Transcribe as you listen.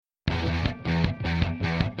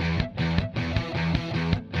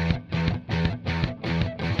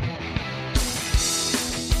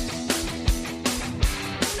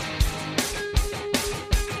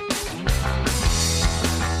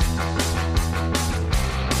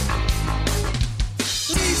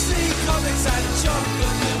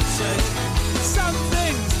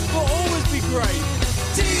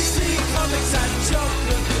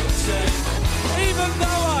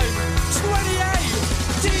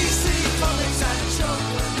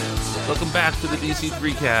Welcome back to the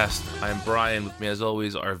DC3cast. I'm Brian. With me, as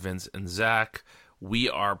always, are Vince and Zach. We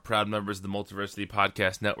are proud members of the Multiversity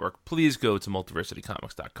Podcast Network. Please go to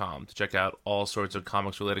multiversitycomics.com to check out all sorts of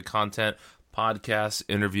comics-related content, podcasts,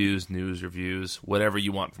 interviews, news, reviews, whatever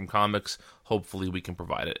you want from comics. Hopefully, we can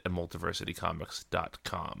provide it at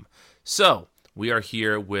multiversitycomics.com. So, we are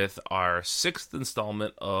here with our 6th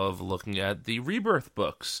installment of looking at the Rebirth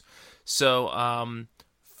books. So,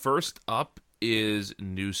 first up is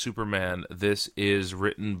New Superman. This is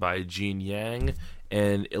written by Gene Yang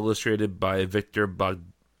and illustrated by Victor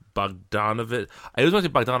Bogdanovich. I always want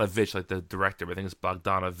to say Bogdanovich, like the director, but I think it's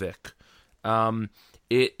Bogdanovic.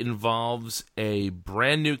 It involves a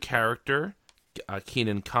brand new character,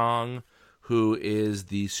 Kenan Kong, who is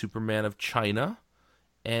the Superman of China.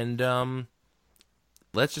 And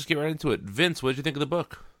let's just get right into it. Vince, what did you think of the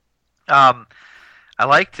book? I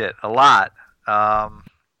liked it a lot.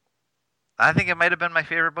 I think it might have been my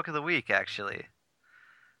favorite book of the week, actually.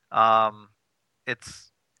 It's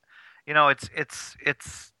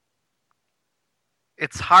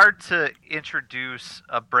hard to introduce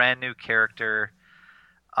a brand new character,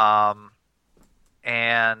 and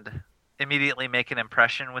immediately make an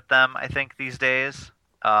impression with them. I think these days,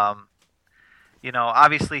 obviously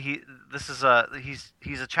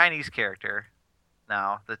he's a Chinese character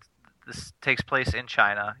now. This takes place in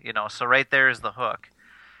China, so right there is the hook.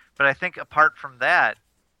 But I think apart from that,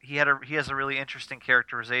 he has a really interesting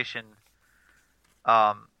characterization.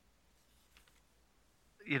 Aside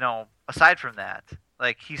from that,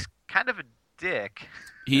 like, he's kind of a dick.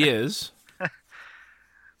 He is.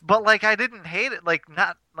 But like, I didn't hate it. Like,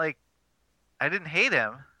 not like I didn't hate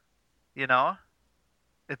him. It's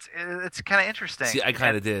kind of interesting. See, I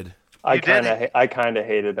kind of did. I kind of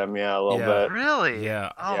hated him. Yeah, a little bit. Really?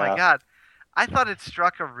 Yeah. Oh my God. I thought it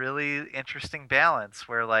struck a really interesting balance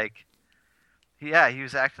where, like, he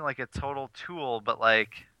was acting like a total tool, but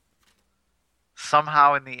like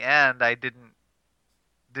somehow in the end, I didn't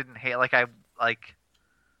hate. Like, I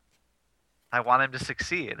want him to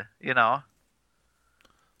succeed.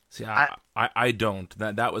 See, I don't.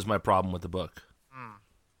 That was my problem with the book.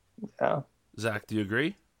 Yeah. Zach, do you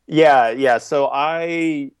agree? Yeah. So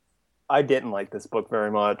I didn't like this book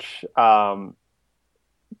very much.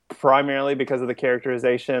 Primarily because of the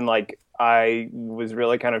characterization. Like, I was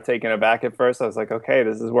really kind of taken aback at first. I was like, okay,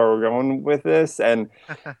 this is where we're going with this. And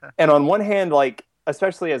on one hand, like,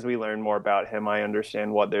 especially as we learn more about him, I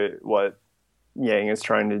understand what Yang is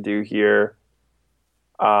trying to do here.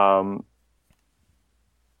 But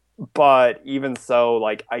even so,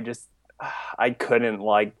 like, I couldn't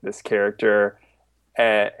like this character,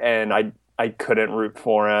 and I couldn't root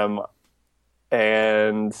for him.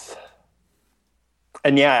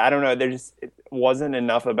 And yeah, I don't know. It wasn't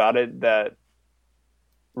enough about it that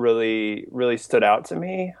really, really stood out to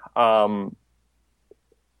me.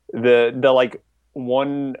 The like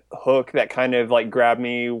one hook that kind of like grabbed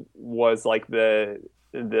me was like the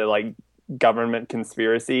like government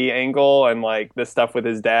conspiracy angle and like the stuff with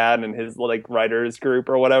his dad and his like writers group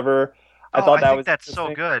or whatever. I think that's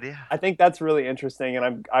so good. Yeah, I think that's really interesting,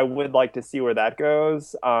 and I would like to see where that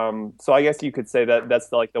goes. So I guess you could say that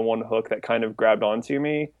that's like the one hook that kind of grabbed onto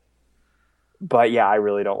me. But yeah, I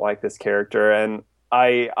really don't like this character, and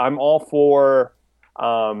I'm all for,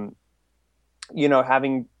 having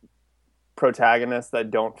protagonists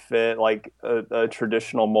that don't fit like a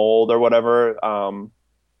traditional mold or whatever.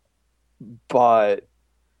 But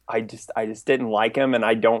I just didn't like him, and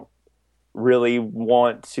I don't really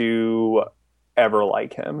want to ever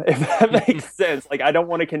like him, if that makes sense. Like, I don't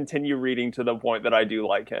want to continue reading to the point that I do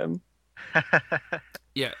like him.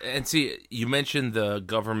 Yeah, and see, you mentioned the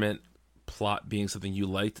government plot being something you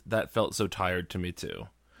liked. That felt so tired to me too.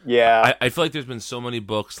 Yeah. I feel like there's been so many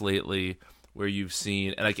books lately where you've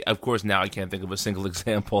seen, and of course now I can't think of a single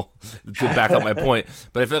example to back up my point,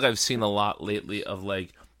 but I feel like I've seen a lot lately of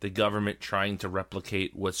like the government trying to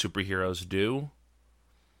replicate what superheroes do.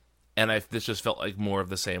 And this just felt like more of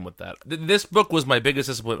the same with that. This book was my biggest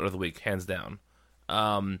disappointment of the week, hands down.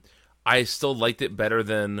 I still liked it better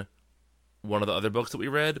than one of the other books that we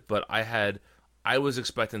read, but I was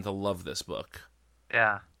expecting to love this book.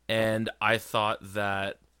 Yeah. And I thought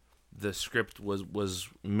that the script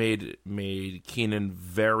made Kenan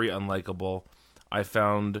very unlikable. I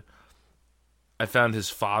found his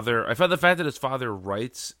father. I found the fact that his father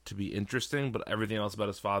writes to be interesting, but everything else about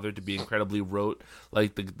his father to be incredibly rote.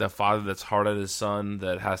 Like the father that's hard on his son,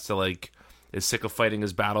 that has to like is sick of fighting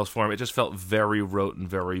his battles for him. It just felt very rote and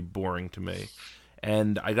very boring to me.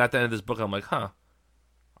 And I got to the end of this book, I'm like, I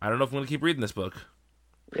don't know if I'm going to keep reading this book.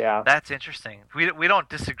 Yeah, that's interesting. We don't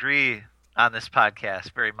disagree on this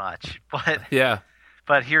podcast very much, but yeah,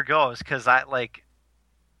 But here goes, because I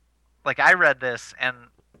I read this and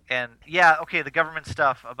yeah, okay, the government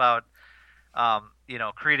stuff about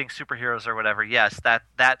creating superheroes or whatever. Yes,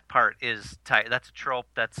 that part is tight. That's a trope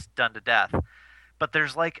that's done to death. But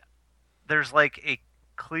there's a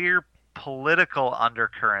clear political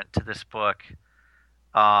undercurrent to this book,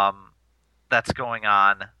 that's going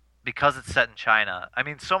on because it's set in China. I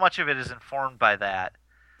mean, so much of it is informed by that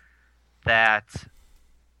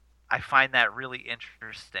I find that really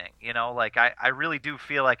interesting. Like I really do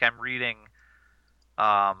feel like I'm reading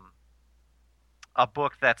a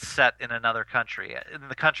book that's set in another country, in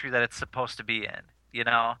the country that it's supposed to be in.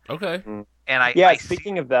 Okay. Mm. And Yeah,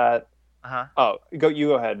 speaking of that, uh-huh. oh, you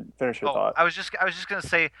go ahead, finish your thought. I was just gonna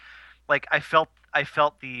say, like I felt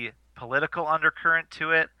the political undercurrent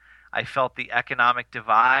to it. I felt the economic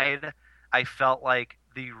divide. I felt like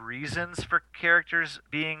the reasons for characters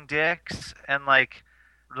being dicks and like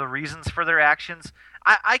the reasons for their actions.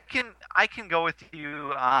 I can go with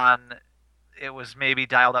you on it was maybe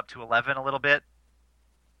dialed up to 11 a little bit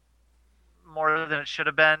more than it should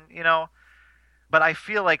have been. But I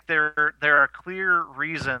feel like there are clear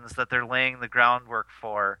reasons that they're laying the groundwork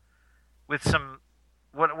for, with some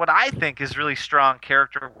what I think is really strong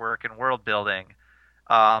character work and world building,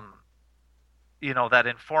 that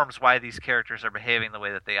informs why these characters are behaving the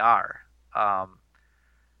way that they are.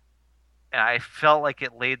 And I felt like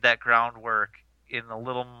it laid that groundwork in a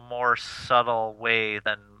little more subtle way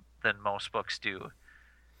than most books do.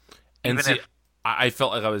 And Even see, if I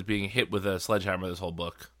felt like I was being hit with a sledgehammer this whole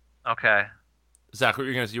book. okay, Zach, what you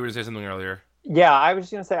were gonna say something earlier? Yeah, I was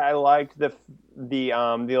just gonna say I liked the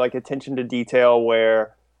like attention to detail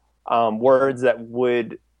where words that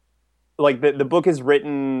would like the book is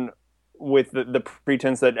written with the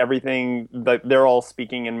pretense that everything that they're all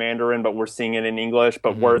speaking in Mandarin, but we're seeing it in English.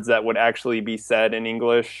 But words that would actually be said in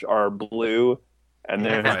English are blue, and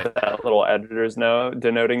there's that little editor's note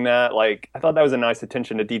denoting that. Like, I thought that was a nice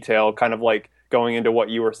attention to detail, kind of like going into what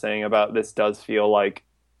you were saying about this does feel like,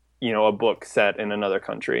 a book set in another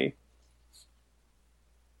country.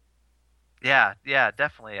 yeah,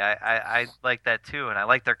 definitely. I like that too, and I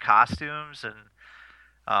like their costumes and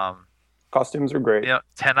Costumes are great.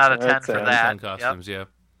 10 out of 10 for that. 10 costumes, yeah.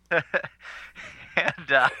 and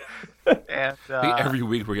I think every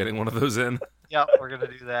week we're getting one of those in. Yep, we're gonna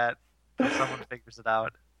do that until someone figures it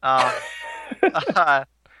out. What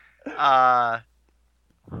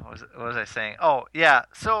was I saying? Oh yeah.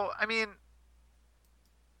 So I mean,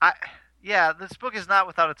 this book is not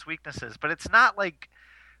without its weaknesses, but it's not like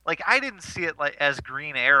I didn't see it like as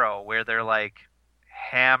Green Arrow where they're like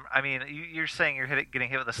I mean, you're saying you're getting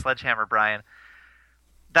hit with a sledgehammer, Brian.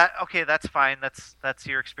 That's fine. That's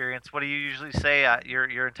your experience. What do you usually say?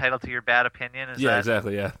 You're entitled to your bad opinion.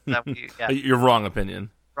 Exactly. Yeah. Yeah. Your wrong opinion.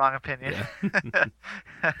 Wrong opinion. Yeah.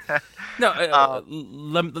 No.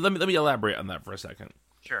 Let me elaborate on that for a second.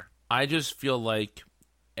 Sure. I just feel like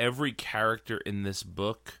every character in this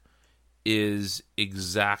book is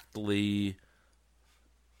exactly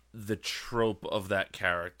the trope of that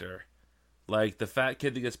character. Like, the fat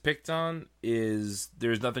kid that gets picked on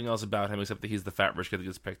there's nothing else about him except that he's the fat rich kid that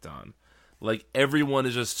gets picked on. Like, everyone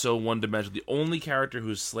is just so one-dimensional. The only character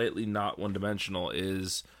who's slightly not one-dimensional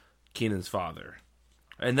is Keenan's father.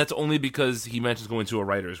 And that's only because he mentions going to a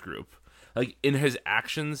writer's group. Like, in his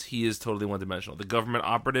actions, he is totally one-dimensional. The government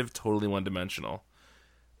operative, totally one-dimensional.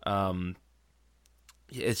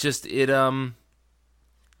 It's just, I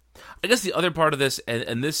guess the other part of this,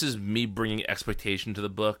 and this is me bringing expectation to the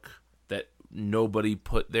book that nobody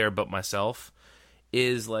put there but myself,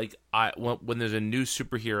 is like when there's a new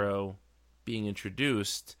superhero being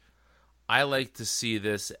introduced, I like to see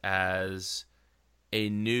this as a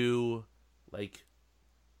new, like,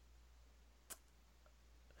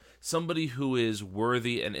 somebody who is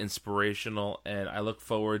worthy and inspirational, and I look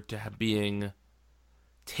forward to being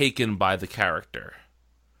taken by the character,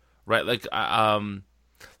 right? Like, I'm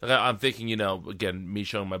thinking, again, me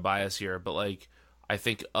showing my bias here, but like, I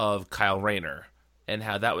think of Kyle Rayner and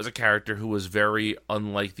how that was a character who was very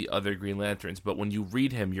unlike the other Green Lanterns, but when you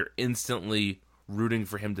read him, you're instantly rooting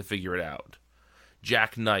for him to figure it out.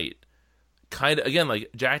 Jack Knight, kind of, again, like,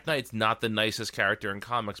 Jack Knight's not the nicest character in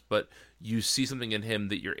comics, but you see something in him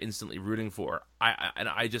that you're instantly rooting for.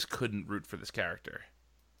 I just couldn't root for this character.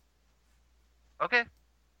 Okay.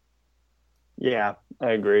 Yeah,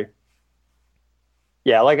 I agree.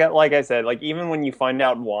 Yeah, like I said, like, even when you find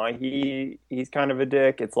out why he's kind of a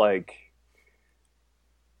dick, it's like,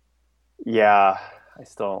 yeah, I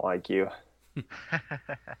still don't like you.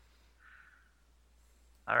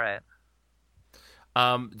 All right.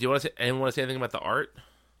 Do you want to say anything about the art?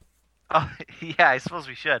 Oh, yeah, I suppose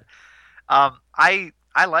we should. I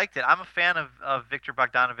liked it. I'm a fan of Victor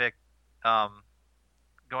Bogdanovic. Um,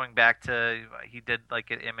 Going back to he did like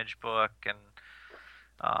an Image book and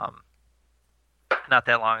um, not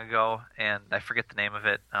that long ago, and I forget the name of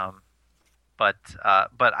it. But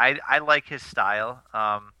I like his style.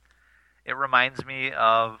 It reminds me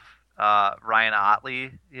of Ryan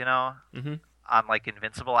Otley, Mm-hmm. on like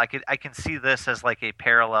Invincible. I can see this as like a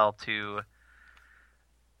parallel to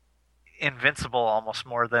Invincible almost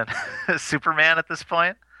more than Superman at this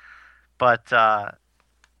point. But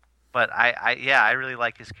I really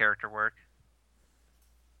like his character work.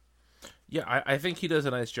 Yeah, I think he does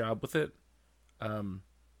a nice job with it. Um,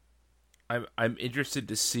 I'm interested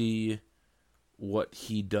to see what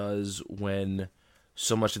he does when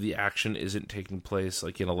so much of the action isn't taking place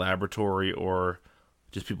like in a laboratory or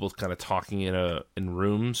just people kind of talking in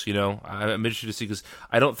rooms. I'm interested to see because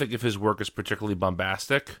I don't think of his work as particularly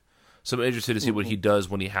bombastic. So I'm interested to see what he does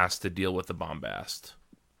when he has to deal with the bombast.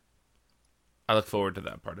 I look forward to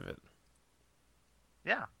that part of it.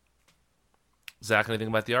 Yeah. Zach, anything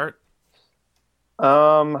about the art?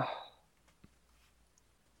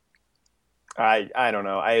 I don't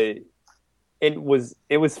know. It was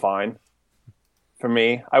fine for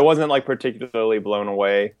me. I wasn't like particularly blown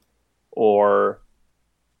away or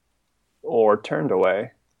turned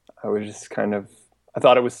away. I was just I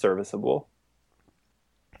thought it was serviceable.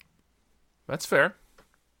 That's fair.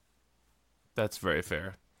 That's very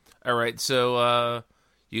fair. All right, so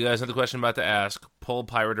you guys have the question I'm about to ask. Pull,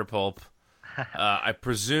 pirate, or pulp? I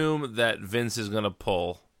presume that Vince is going to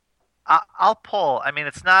pull. I'll pull. I mean,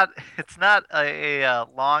 it's not a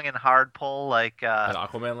long and hard pull like Like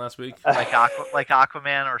Aquaman last week? like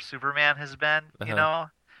Aquaman or Superman has been,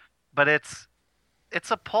 But it's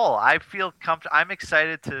a pull. I feel comfortable. I'm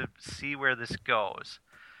excited to see where this goes.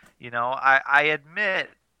 I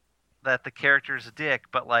admit that the character's a dick,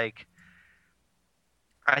 but like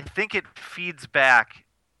I think it feeds back.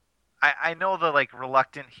 I know the like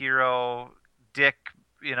reluctant hero dick,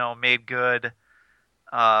 made good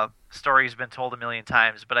story's been told a million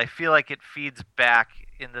times, but I feel like it feeds back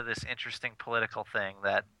into this interesting political thing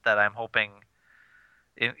that I'm hoping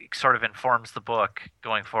it sort of informs the book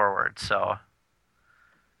going forward. So,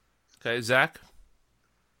 Okay, Zach?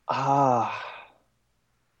 I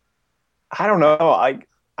don't know.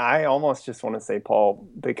 I almost just want to say Paul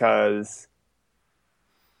because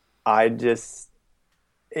it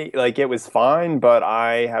was fine, but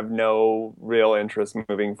I have no real interest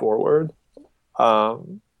moving forward.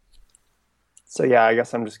 So yeah, I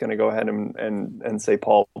guess I'm just going to go ahead and say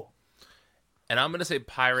Paul. And I'm going to say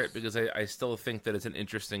pirate because I still think that it's an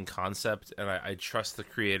interesting concept, and I trust the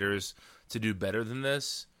creators to do better than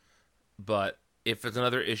this. But if it's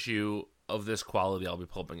another issue of this quality, I'll be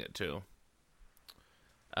pulping it too.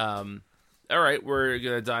 All right, we're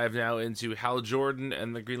going to dive now into Hal Jordan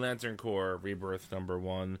and the Green Lantern Corps, Rebirth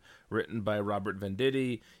 #1, written by Robert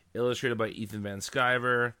Venditti, illustrated by Ethan Van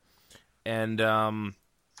Sciver. And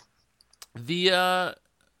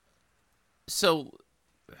so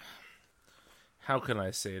how can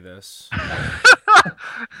I say this?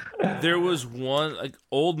 There was one, like,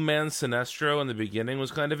 Old Man Sinestro in the beginning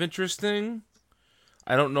was kind of interesting.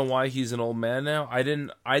 I don't know why he's an old man now. I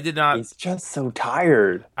did not. He's just so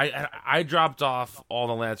tired. I dropped off all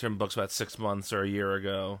the Lantern books about 6 months or a year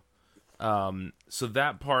ago. So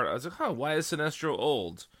that part, I was like, why is Sinestro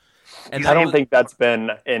old? And I don't think that's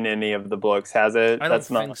been in any of the books, has it? I don't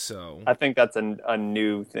think so. I think that's a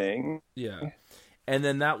new thing. Yeah. And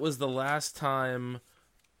then that was the last time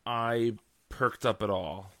I perked up at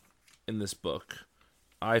all in this book.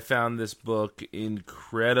 I found this book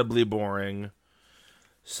incredibly boring.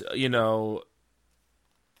 So,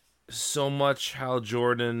 so much Hal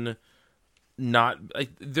Jordan not...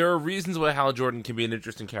 like, there are reasons why Hal Jordan can be an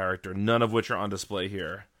interesting character, none of which are on display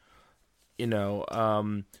here.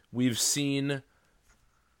 We've seen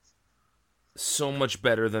so much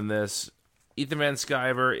better than this. Ethan Van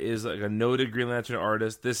Sciver is like a noted Green Lantern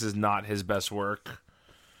artist. This is not his best work.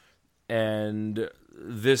 And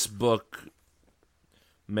this book,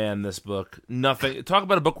 nothing. Talk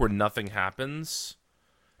about a book where nothing happens.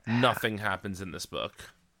 Nothing happens in this book.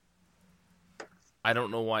 I don't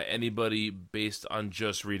know why anybody, based on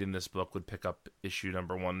just reading this book, would pick up issue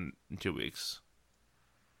 #1 in 2 weeks.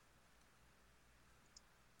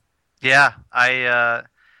 Yeah,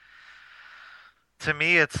 to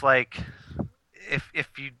me it's like if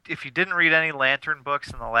you didn't read any Lantern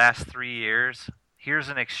books in the last 3 years, here's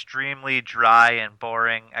an extremely dry and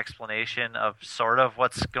boring explanation of sort of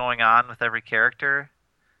what's going on with every character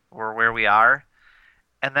or where we are.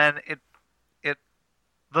 And then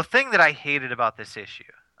the thing that I hated about this issue,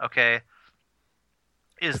 okay,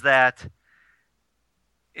 is that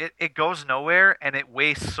it goes nowhere and it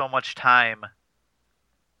wastes so much time.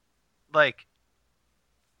 Like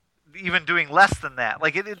even doing less than that.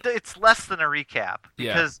 Like it's less than a recap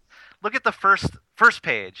because look at the first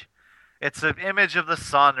page. It's an image of the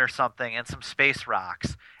sun or something and some space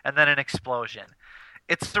rocks and then an explosion.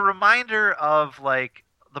 It's the reminder of like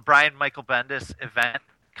the Brian Michael Bendis event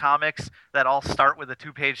comics that all start with a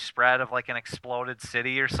 2-page spread of like an exploded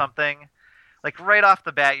city or something. Like right off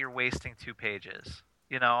the bat, you're wasting 2 pages.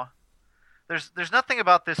 You know, there's nothing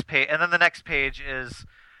about this page, and then the next page is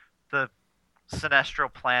the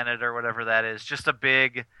Sinestro planet or whatever that is. Just a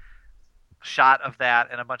big shot of that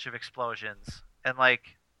and a bunch of explosions, and like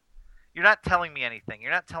you're not telling me anything.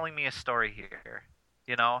 You're not telling me a story here.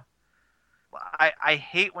 You know, I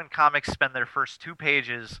hate when comics spend their first 2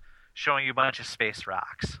 pages showing you a bunch of space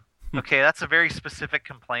rocks. Okay, that's a very specific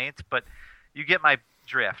complaint, but you get my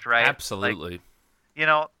drift, right? Absolutely. Like, you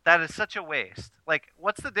know, that is such a waste. Like,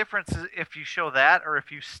 what's the difference if you show that or if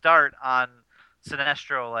you start on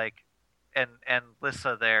Sinestro, like, and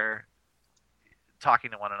Lissa there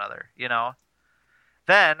talking to one another, you know?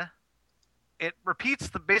 Then it repeats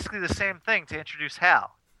basically the same thing to introduce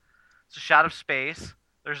Hal. It's a shot of space.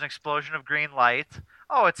 There's an explosion of green light.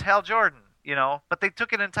 Oh, it's Hal Jordan, you know? But they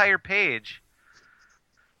took an entire page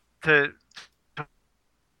to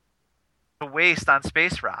waste on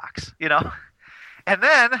space rocks, you know? And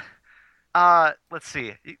then, let's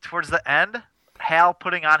see, towards the end, Hal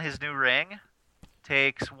putting on his new ring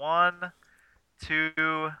takes 1,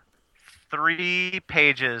 2, 3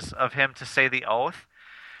 pages of him to say the oath,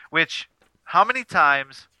 which, how many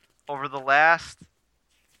times over the last,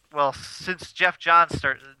 well, since Jeff Johns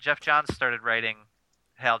started writing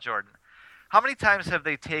Hal Jordan, how many times have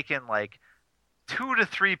they taken like 2 to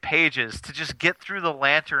 3 pages to just get through the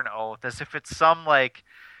Lantern Oath as if it's some like,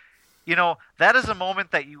 you know, that is a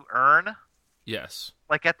moment that you earn. Yes.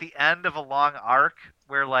 Like at the end of a long arc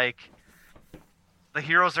where like the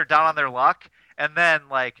heroes are down on their luck and then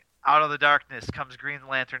like out of the darkness comes Green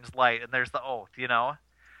Lantern's light and there's the oath, you know?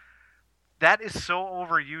 That is so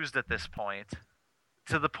overused at this point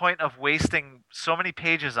to the point of wasting so many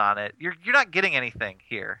pages on it. You're not getting anything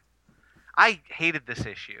here. I hated this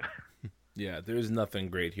issue. Yeah, there's nothing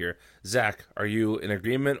great here. Zach, are you in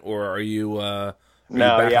agreement or are you No,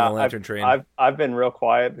 back yeah, on the Lantern train? I've been real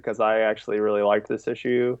quiet because I actually really liked this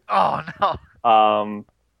issue. Oh no.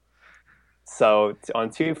 So on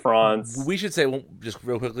 2 fronts, We should say just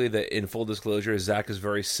real quickly that in full disclosure, Zach is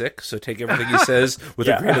very sick, so take everything he says with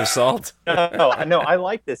a grain of salt. no, I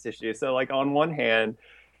like this issue. So like on one hand,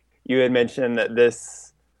 you had mentioned that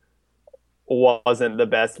this wasn't the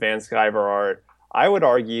best Van Sciver art. I would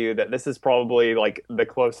argue that this is probably like the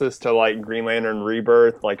closest to like Green Lantern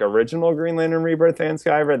Rebirth, like original Green Lantern Rebirth Van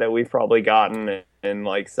Sciver that we've probably gotten in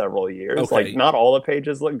like several years. Okay. Like not all the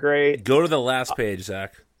pages look great. Go to the last page,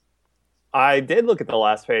 Zach. I did look at the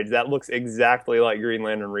last page. That looks exactly like Green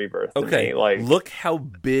Lantern Rebirth to me. Like, look how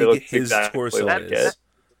big his torso is.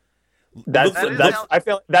 I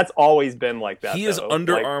feel that's always been like that. He is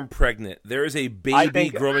underarm pregnant. There is a baby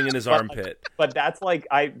growing in his armpit. But that's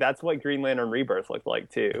that's what Green Lantern Rebirth looked like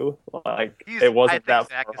too. Like it wasn't that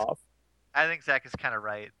far off. I think Zach is kind of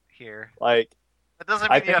right here. Like it doesn't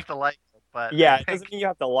mean you have to like it, but yeah, it doesn't mean you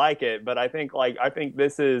have to like it. But I think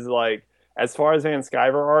this is like as far as Van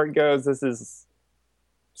Sciver art goes, this is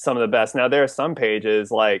some of the best. Now there are some pages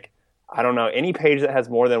like I don't know any page that has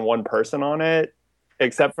more than one person on it.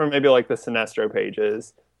 Except for maybe like the Sinestro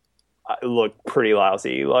pages, look pretty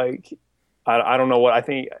lousy. Like I don't know what I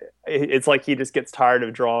think. It's like he just gets tired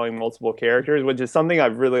of drawing multiple characters, which is something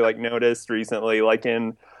I've really like noticed recently. Like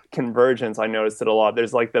in Convergence, I noticed it a lot.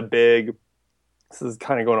 There's like the big. This is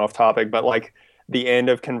kind of going off topic, but like the end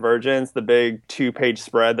of Convergence, the big 2-page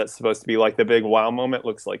spread that's supposed to be like the big wow moment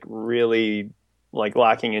looks like really like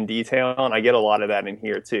lacking in detail, and I get a lot of that in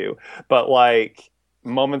here too. But like.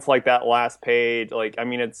 Moments like that last page, like I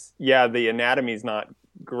mean, it's the anatomy's not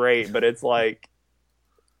great, but it's like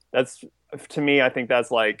that's to me. I think that's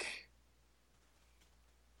like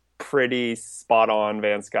pretty spot on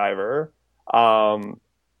Van Sciver.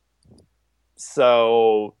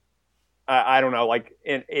 So I don't know, like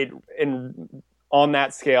in on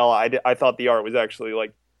that scale, I thought the art was actually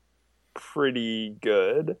like pretty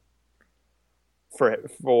good for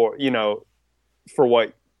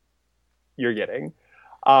what you're getting.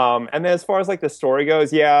 And then as far as like the story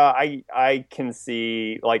goes, I can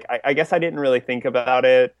see like I guess I didn't really think about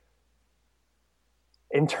it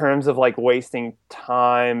in terms of like wasting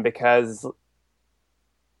time because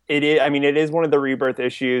it is one of the Rebirth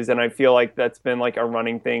issues, and I feel like that's been like a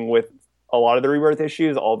running thing with a lot of the Rebirth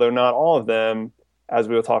issues, although not all of them, as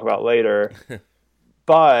we will talk about later.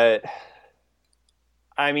 but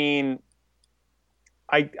I mean,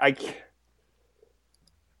 I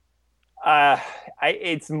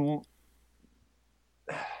it's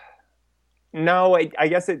no, I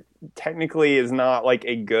guess it technically is not like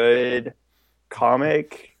a good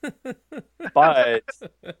comic, but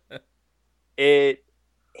it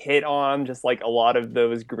hit on just like a lot of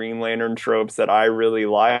those Green Lantern tropes that I really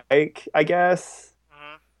like, I guess.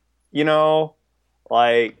 Mhm. You know,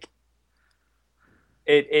 like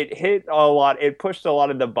it hit a lot, it pushed a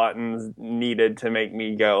lot of the buttons needed to make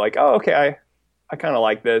me go like, "Oh, okay, I kind of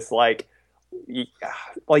like this." Like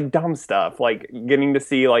dumb stuff, like getting to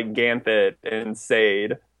see like Ganthet and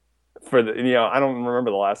Sade for the, I don't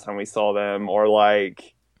remember the last time we saw them, or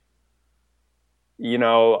like,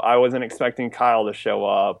 I wasn't expecting Kyle to show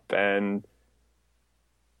up, and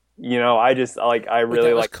I just like I Wait, really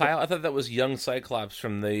that was like Kyle? I thought that was young Cyclops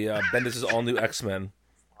from the Bendis' all new X-Men.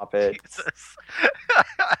 Stop it. Jesus.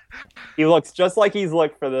 He looks just like he's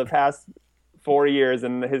looked for the past 4 years,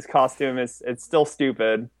 and his costume it's still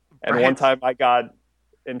stupid. And one Bright's- time I got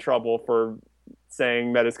in trouble for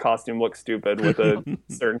saying that his costume looked stupid with a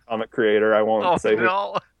certain comic creator. I won't Oh say who.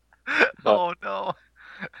 no! But Oh no!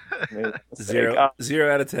 made a mistake.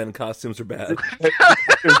 Zero out of 10. Costumes are bad.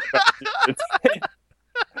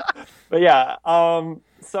 But yeah,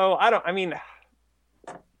 so I mean,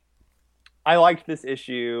 I liked this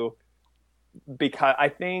issue because I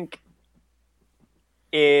think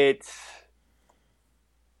it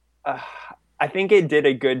I think it did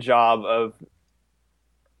a good job of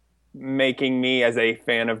making me, as a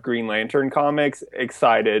fan of Green Lantern comics,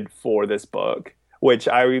 excited for this book, which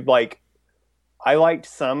I liked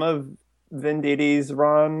some of Venditti's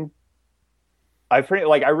run. I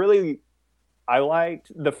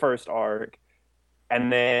liked the first arc,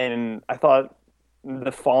 and then I thought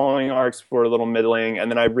the following arcs were a little middling,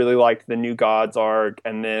 and then I really liked the New Gods arc,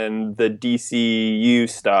 and then the DCU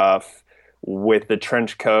stuff with the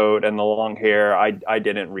trench coat and the long hair. I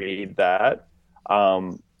didn't read that,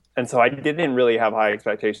 and so I didn't really have high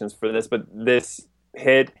expectations for this, but this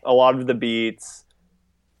hit a lot of the beats.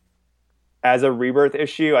 As a Rebirth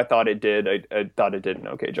issue, I thought it did. I thought it did an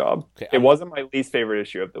okay job. Okay, it wasn't my least favorite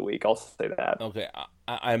issue of the week. I'll say that. Okay,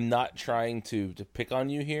 I'm not trying to pick on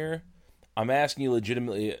you here. I'm asking you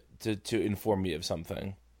legitimately to inform me of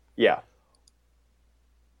something. Yeah.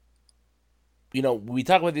 We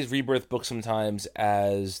talk about these Rebirth books sometimes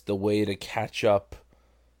as the way to catch up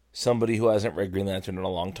somebody who hasn't read Green Lantern in a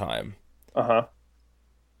long time. Uh-huh.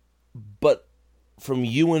 But from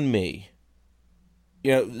you and me,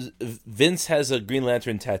 Vince has a Green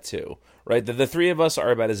Lantern tattoo, right? The three of us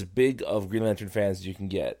are about as big of Green Lantern fans as you can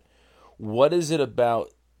get. What is it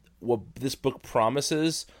about what this book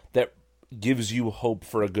promises that gives you hope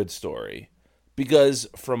for a good story? Because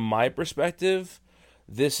from my perspective,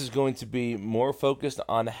 this is going to be more focused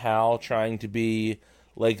on Hal trying to be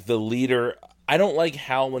like the leader. I don't like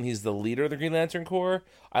Hal when he's the leader of the Green Lantern Corps.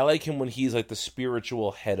 I like him when he's like the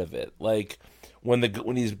spiritual head of it. Like when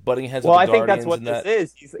he's butting heads with the Well, I think that's Guardians what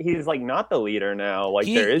this is. He's like not the leader now. Like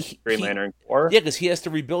there is Green Lantern Corps. Yeah, because he has to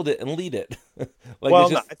rebuild it and lead it.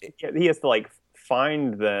 I think he has to like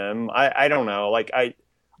find them. I don't know. Like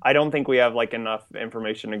I don't think we have like enough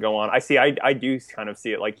information to go on. I do kind of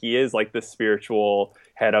see it like he is like the spiritual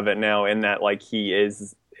head of it now, in that like he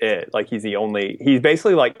is it. Like he's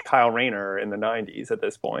basically like Kyle Rayner in the 90s at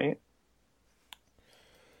this point.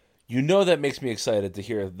 That makes me excited to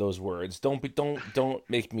hear those words. Don't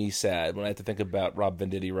make me sad when I have to think about Rob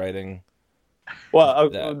Venditti writing. Well,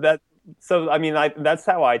 so I mean, that's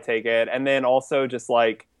how I take it. And then also just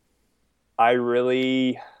like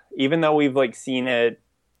even though we've like seen it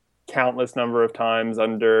countless number of times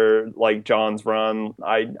under like John's run,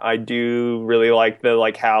 I do really like the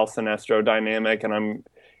like Hal Sinestro dynamic, and I'm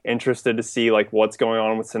interested to see like what's going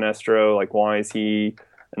on with Sinestro. Like, why is he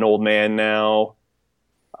an old man now?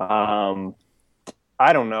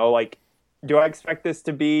 I don't know. Like, do I expect this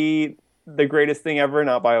to be the greatest thing ever?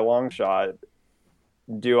 Not by a long shot.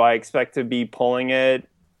 Do I expect to be pulling it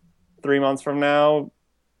 3 months from now?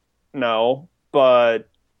 No, but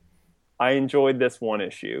I enjoyed this one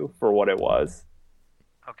issue for what it was.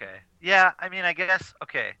 Okay. Yeah, I mean, I guess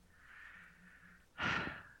okay.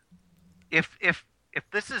 If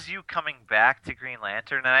this is you coming back to Green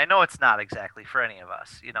Lantern, and I know it's not exactly for any of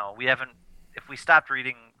us. We haven't. If we stopped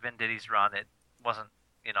reading Venditti's run, it wasn't.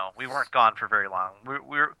 We weren't gone for very long.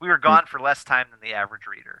 We were gone for less time than the average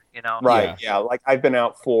reader. Right. Yeah. Like I've been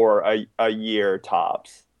out for a year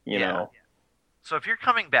tops. You know. So if you're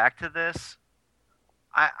coming back to this,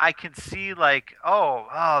 I can see like,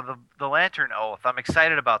 the Lantern Oath. I'm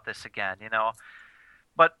excited about this again,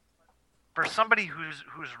 But for somebody who's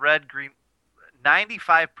read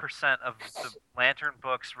 95% of the Lantern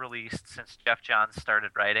books released since Jeff Johns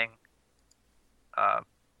started writing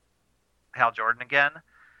Hal Jordan again,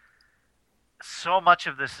 so much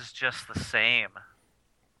of this is just the same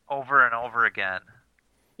over and over again.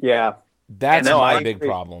 Yeah. That's No, I my big agree.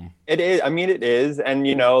 problem. It is. I mean, it is. And,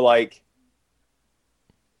 like,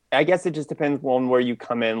 I guess it just depends on where you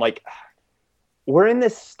come in. Like, we're in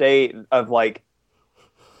this state of, like,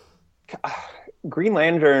 Green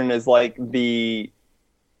Lantern is like like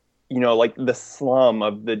the slum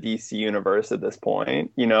of the DC universe at this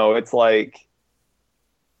point. It's like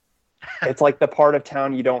the part of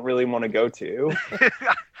town you don't really want to go to.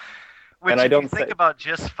 Which, And I if don't you think about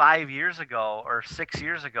just 5 years ago or 6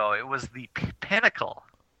 years ago, it was the pinnacle.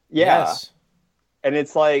 Yeah. Yes. And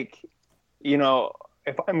it's like,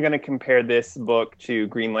 if I'm going to compare this book to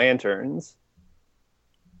Green Lanterns,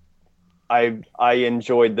 I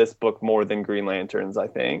enjoyed this book more than Green Lanterns, I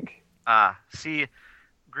think. See,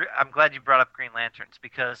 I'm glad you brought up Green Lanterns,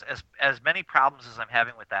 because as many problems as I'm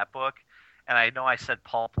having with that book, and I know I said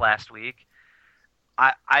pulp last week,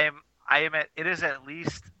 I am it is at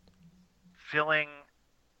least fulfilling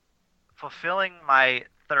my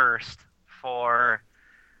thirst for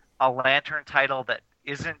a Lantern title that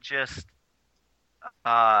isn't just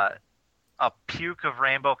a puke of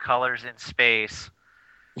rainbow colors in space.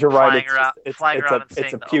 You're right. Flying around and it's a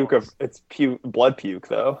saying puke of blood puke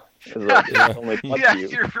though. It's only blood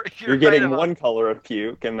puke. You're getting right one color of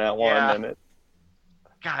puke in that one, and it.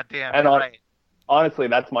 God damn, And you're right. Honestly,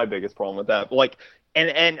 that's my biggest problem with that. Like,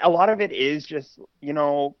 and a lot of it is just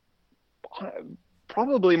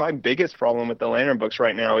probably my biggest problem with the Lantern books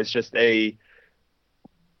right now is just they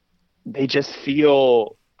just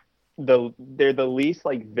feel they're the least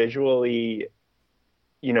like visually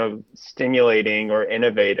stimulating or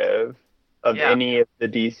innovative of any of the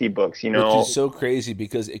DC books, Which is so crazy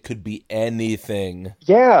because it could be anything.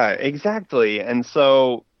 Yeah, exactly. And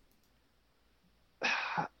so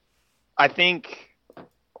I think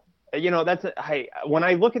when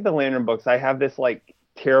I look at the Lantern books, I have this like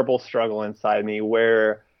terrible struggle inside me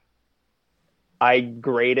where I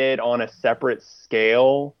grade it on a separate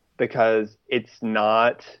scale because it's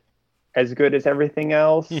not as good as everything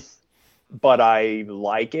else. But I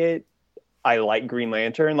like it. I like Green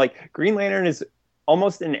Lantern. Like, Green Lantern is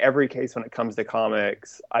almost in every case when it comes to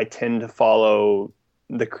comics, I tend to follow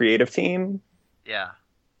the creative team. Yeah,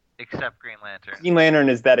 except Green Lantern. Green Lantern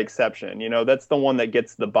is that exception. That's the one that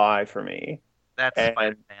gets the buy for me. That's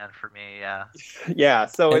Spider-Man for me, yeah. Yeah,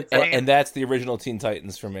 so and that's the original Teen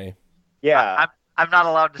Titans for me. Yeah. I'm not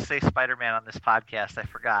allowed to say Spider-Man on this podcast. I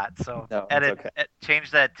forgot. So no,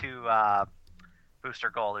 change that to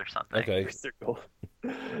Booster Gold or something. Okay. Booster Gold.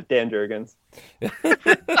 Dan Jurgens.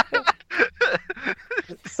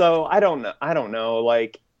 So I don't know.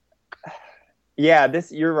 Like, yeah,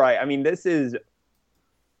 you're right. I mean, there's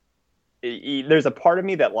a part of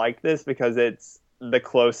me that liked this because it's the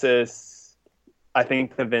closest I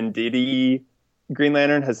think the Venditti Green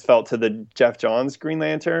Lantern has felt to the Jeff Johns Green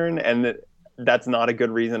Lantern, and that's not a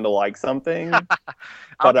good reason to like something.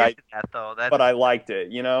 I'll get to that, though. But I liked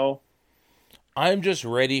it, I'm just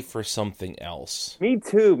ready for something else. Me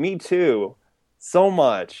too. So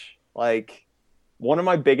much. Like, one of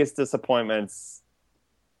my biggest disappointments,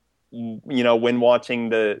 when watching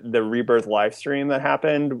the Rebirth live stream that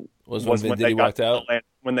happened was when they walked out.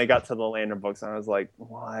 When they got to the Lantern books, and I was like,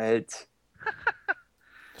 what?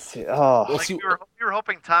 Oh, like we were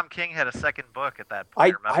hoping Tom King had a second book at that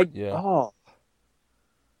point. Oh.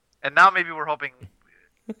 And now maybe we're hoping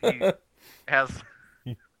he has.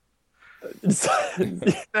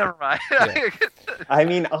 Never mind. Yeah. I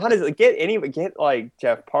mean, honestly, get like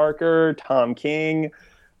Jeff Parker, Tom King,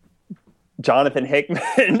 Jonathan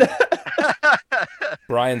Hickman,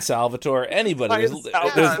 Brian Salvatore, anybody.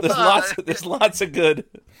 There's lots of good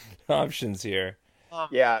options here.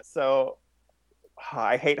 Yeah, so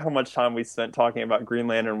I hate how much time we spent talking about Green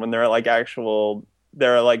Lantern when there are like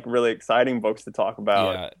really exciting books to talk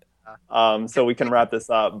about. Yeah. So we can wrap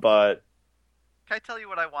this up, but can I tell you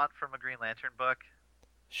what I want from a Green Lantern book?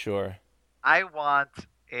 Sure. I want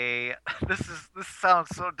this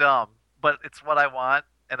sounds so dumb, but it's what I want,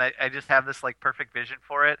 and I just have this like perfect vision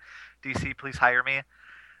for it. DC, please hire me.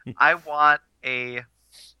 I want a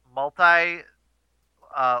multi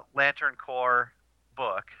Lantern Corps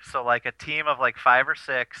book. So like a team of like 5 or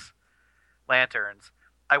 6 lanterns.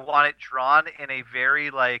 I want it drawn in a very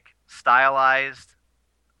like stylized,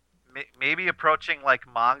 maybe approaching like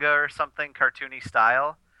manga or something, cartoony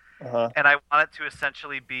style. Uh-huh. And I want it to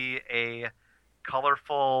essentially be a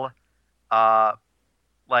colorful,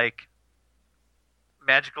 like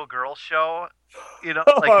Magical Girl show,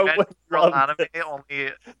 Oh, like I Magical would Girl love anime, this.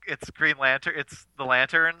 only it's Green Lantern, it's the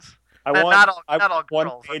Lanterns. I And want not all one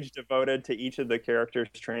girls. page devoted to each of the characters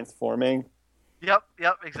transforming. Yep,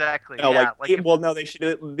 exactly. No, Yeah, no, they should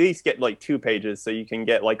at least get like 2 pages so you can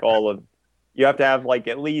get like all of. You have to have like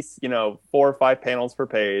at least 4 or 5 panels per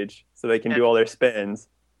page so they can do all their spins.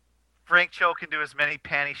 Frank Cho can do as many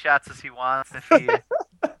panty shots as he wants if he.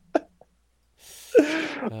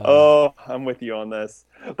 Oh, I'm with you on this.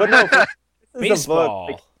 But no, this is Baseball.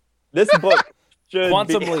 a book. This book should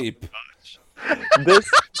Quantum be. Leap. This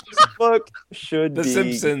book should The be.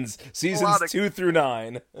 Simpsons, seasons 2 through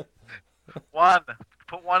 9. One.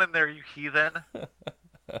 Put one in there, you heathen.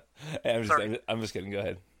 I'm just kidding. Go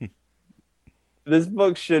ahead. This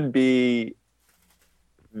book should be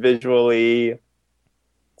visually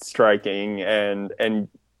striking and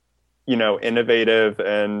innovative,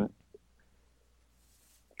 and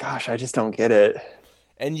gosh, I just don't get it.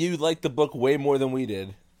 And you liked the book way more than we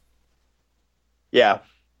did. Yeah.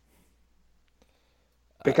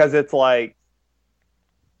 Because it's like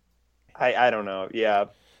I don't know. Yeah.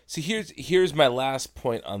 See, here's my last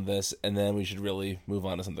point on this, and then we should really move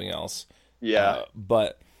on to something else. Yeah.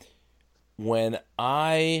 But when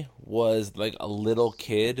I was like a little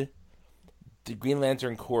kid, the Green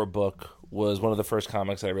Lantern Corps book was one of the first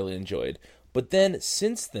comics I really enjoyed. But then,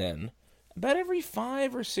 since then, about every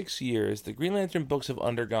 5 or 6 years, the Green Lantern books have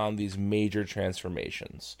undergone these major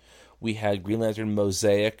transformations. We had Green Lantern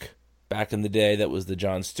Mosaic back in the day. That was the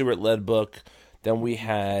Jon Stewart-led book. Then we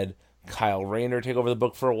had Kyle Rayner take over the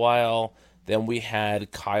book for a while. Then we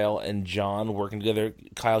had Kyle and John working together.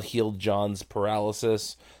 Kyle healed John's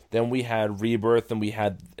paralysis. Then we had Rebirth, and we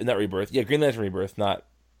had... Not Rebirth. Yeah, Green Lantern Rebirth, not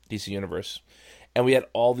DC Universe. And we had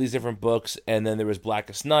all these different books, and then there was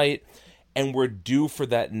Blackest Night, and we're due for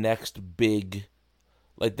that next big...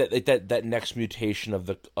 that next mutation of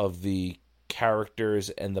the characters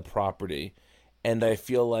and the property. And I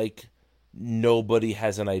feel like nobody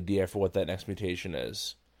has an idea for what that next mutation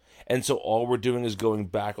is. And so all we're doing is going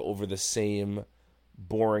back over the same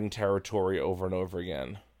boring territory over and over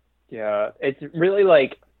again. Yeah, it's really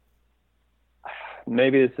like,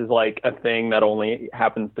 maybe this is like a thing that only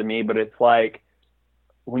happens to me, but it's like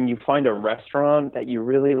when you find a restaurant that you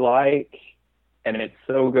really like and it's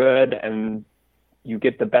so good and you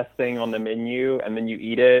get the best thing on the menu and then you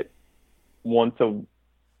eat it once a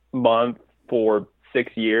month for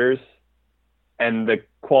 6 years, and the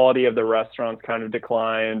quality of the restaurant's kind of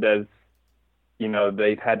declined as,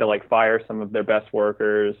 they've had to like fire some of their best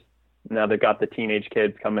workers. Now they've got the teenage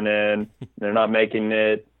kids coming in. They're not making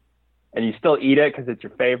it, and you still eat it because it's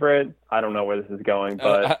your favorite. I don't know where this is going,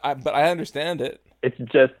 but but I understand it. It's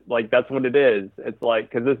just like that's what it is. It's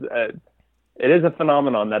like because it is a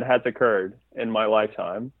phenomenon that has occurred in my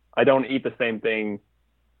lifetime. I don't eat the same thing.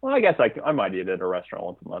 Well, I guess I might eat at a restaurant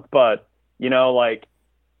once a month, but like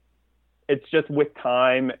it's just with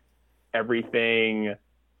time, everything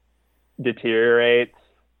deteriorates.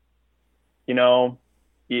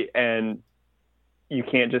 And you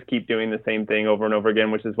can't just keep doing the same thing over and over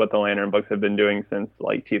again, which is what the Lantern books have been doing since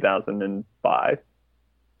like 2005,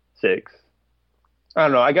 6. I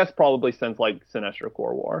don't know. I guess probably since like Sinestro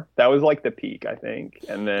Corps War. That was like the peak, I think.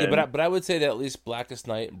 And then, yeah, but I would say that at least Blackest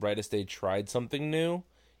Night and Brightest Day tried something new.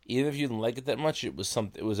 Even if you didn't like it that much, it was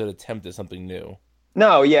an attempt at something new.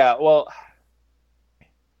 No, yeah, well,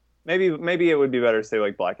 maybe it would be better to say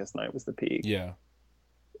like Blackest Night was the peak. Yeah.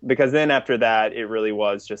 Because then after that, it really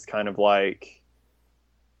was just kind of like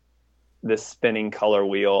this spinning color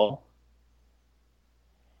wheel.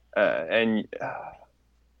 And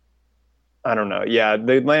I don't know. Yeah,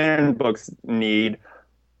 the Lantern books need,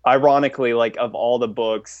 ironically, like of all the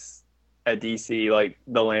books at DC, like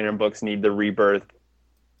the Lantern books need the Rebirth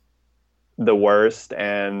the worst,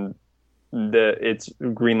 and it's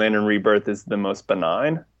Green Lantern Rebirth is the most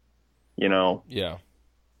benign, Yeah.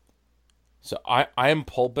 So I am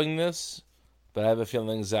pulping this, but I have a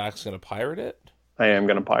feeling Zach's going to pirate it. I am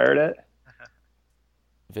going to pirate it.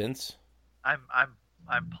 Vince? I'm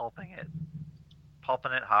pulping it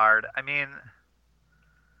hard. I mean,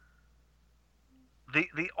 the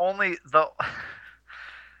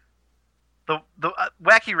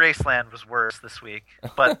Wacky Raceland was worse this week,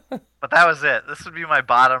 but that was it. This would be my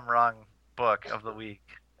bottom rung book of the week.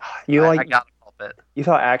 I got to pulp it. You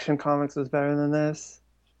thought Action Comics was better than this?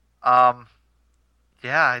 Yeah,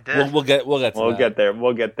 I did. We'll get to that.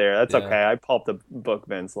 We'll get there. That's okay. I pulped a book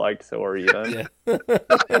Vince liked, so are you. Yeah.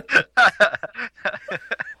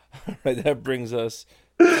 Right, that brings us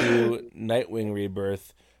to Nightwing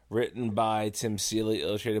Rebirth, written by Tim Seeley,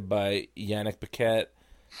 illustrated by Yannick Paquette,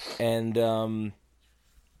 and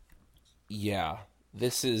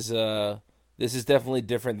This is definitely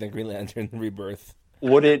different than Green Lantern Rebirth.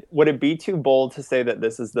 Would it be too bold to say that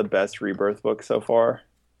this is the best Rebirth book so far?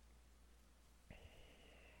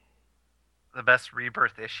 The best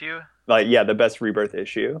Rebirth issue? Like, yeah, the best Rebirth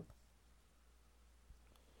issue.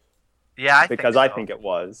 Yeah, I because think so. I think it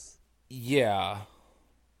was. Yeah.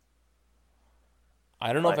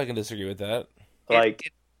 I don't know if I can disagree with that.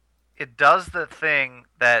 It does the thing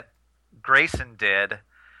that Grayson did,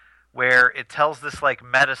 where it tells this like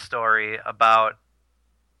meta story about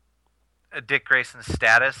Dick Grayson's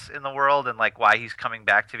status in the world and like why he's coming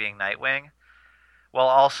back to being Nightwing, while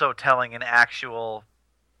also telling an actual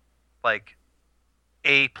like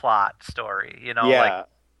a plot story. Yeah.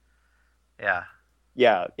 Yeah.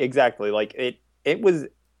 Yeah, exactly. Like it was,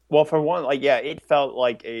 well, for one, like, yeah, it felt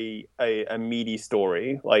like a meaty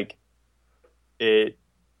story. Like a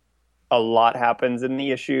lot happens in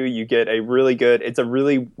the issue. You get it's a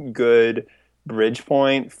really good bridge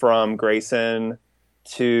point from Grayson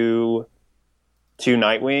to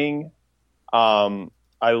Nightwing.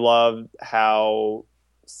 I loved how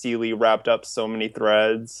Seeley wrapped up so many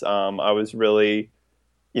threads. I was really,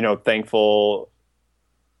 thankful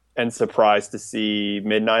and surprised to see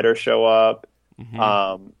Midnighter show up.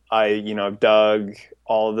 Mm-hmm. I dug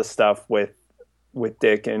all of the stuff with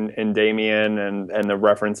Dick and Damian and the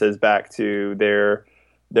references back to their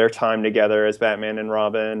time together as Batman and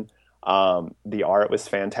Robin. The art was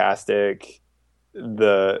fantastic.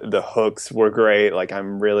 The hooks were great. Like,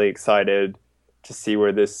 I'm really excited to see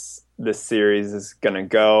where this series is gonna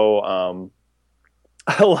go.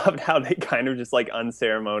 I loved how they kind of just like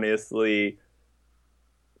unceremoniously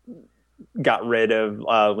got rid of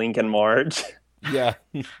Lincoln March. Yeah.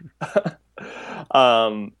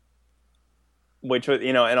 Which was,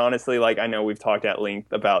 and honestly, like, I know we've talked at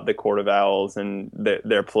length about the Court of Owls and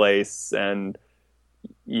their place and,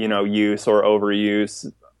 use or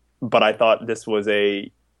overuse, but I thought this was an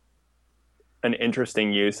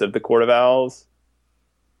interesting use of the Court of Owls.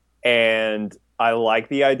 And I like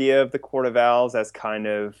the idea of the Court of Owls as kind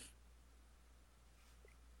of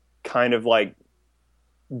like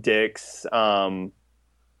Dick's,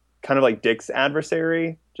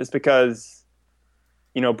 adversary, just because,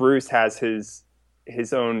 Bruce has his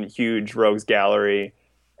own huge rogues gallery,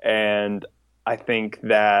 and I think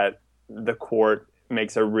that the court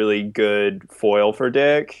makes a really good foil for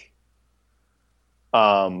Dick.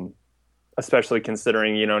 Especially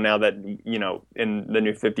considering, now that, in the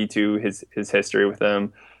New 52, his history with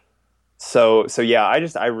them. So yeah,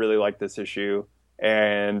 I really like this issue,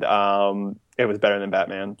 and it was better than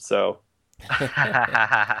Batman. So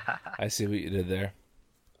I see what you did there.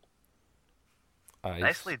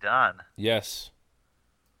 Nicely done. Yes.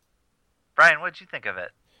 Brian, what did you think of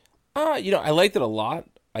it? I liked it a lot.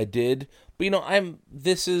 I did. But,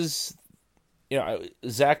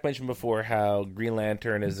 Zach mentioned before how Green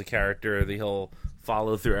Lantern is a character that he'll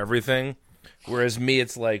follow through everything. Whereas me,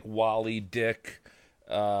 it's like Wally, Dick,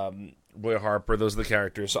 Roy Harper, those are the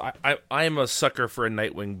characters. So I am a sucker for a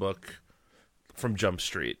Nightwing book from Jump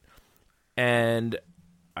Street. And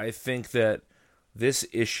I think that this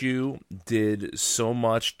issue did so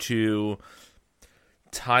much to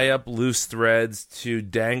tie up loose threads, to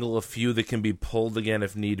dangle a few that can be pulled again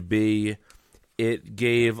if need be. It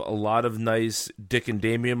gave a lot of nice Dick and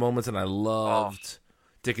Damian moments, and I loved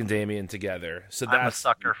Dick and Damian together. So I'm a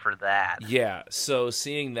sucker for that. Yeah, so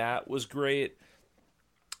seeing that was great.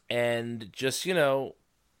 And just, you can't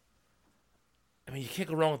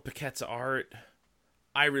go wrong with Paquette's art.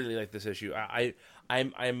 I really like this issue.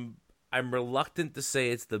 I'm reluctant to say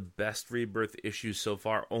it's the best Rebirth issue so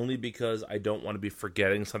far, only because I don't want to be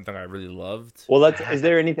forgetting something I really loved. Well, is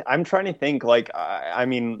there anything? I'm trying to think. Like,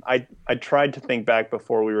 I tried to think back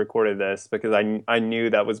before we recorded this because I knew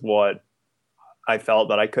that was what I felt,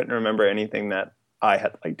 but I couldn't remember anything that I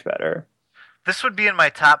had liked better. This would be in my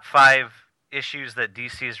top 5 issues that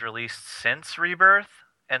DC has released since Rebirth,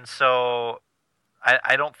 and so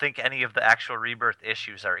I don't think any of the actual Rebirth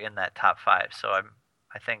issues are in that top 5. So I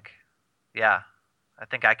think I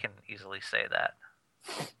can easily say that.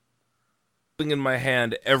 In my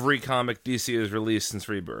hand, every comic DC has released since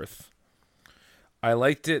Rebirth. I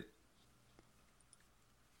liked it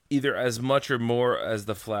either as much or more as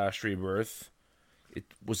the Flash Rebirth. It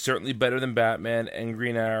was certainly better than Batman and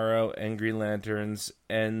Green Arrow and Green Lanterns,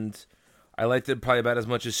 and I liked it probably about as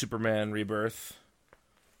much as Superman Rebirth.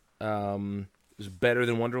 It was better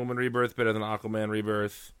than Wonder Woman Rebirth, better than Aquaman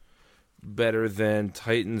Rebirth, better than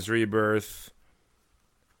Titans Rebirth,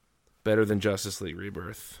 better than Justice League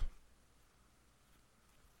Rebirth.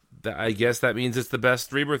 I guess that means it's the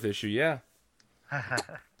best Rebirth issue, yeah.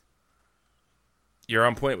 You're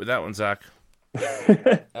on point with that one, Zach.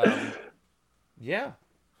 Yeah.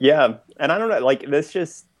 Yeah, and I don't know, like this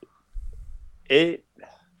just it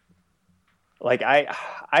like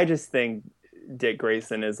I just think Dick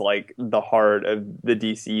Grayson is like the heart of the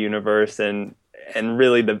DC universe and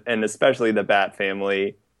really and especially the Bat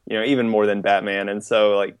family, even more than Batman. And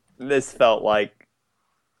so like this felt like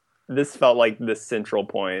the central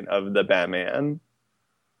point of the Batman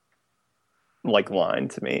like line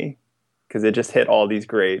to me because it just hit all these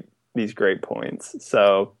great points.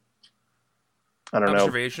 So I don't know.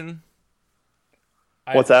 Observation.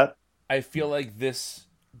 What's that? I feel like this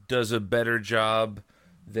does a better job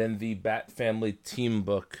than the Bat Family team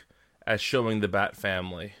book at showing the Bat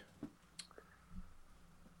Family.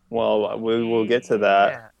 Well, we will get to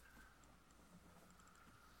that.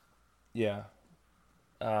 Yeah.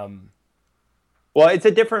 Well, it's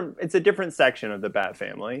a different section of the Bat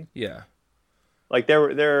Family. Yeah. Like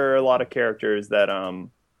there are a lot of characters that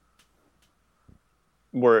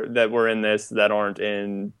were in this that aren't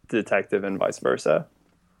in Detective and vice versa.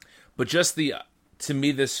 But to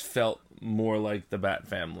me, this felt more like the Bat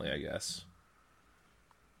Family, I guess.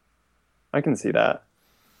 I can see that.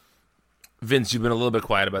 Vince, you've been a little bit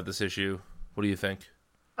quiet about this issue. What do you think?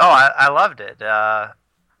 Oh, I loved it. Yeah,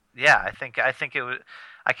 I think it was.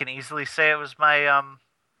 I can easily say it was my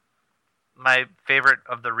my favorite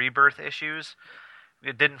of the Rebirth issues.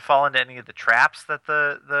 It didn't fall into any of the traps that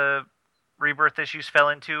the Rebirth issues fell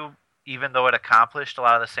into, even though it accomplished a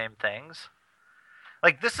lot of the same things.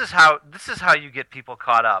 Like this is how you get people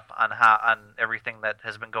caught up on everything that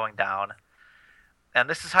has been going down, and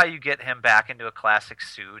this is how you get him back into a classic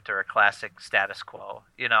suit or a classic status quo.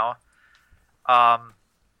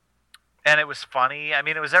 And it was funny. I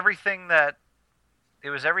mean, it was everything that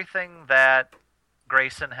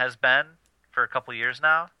Grayson has been for a couple years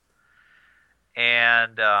now,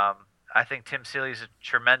 and I think Tim Seeley's a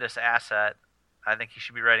tremendous asset. I think he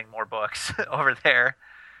should be writing more books over there.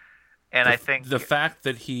 And I think the fact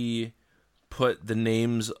that he put the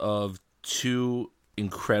names of two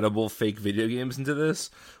incredible fake video games into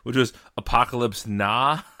this, which was Apocalypse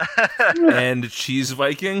Nah and Cheese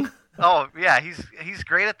Viking. Oh yeah, he's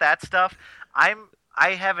great at that stuff. I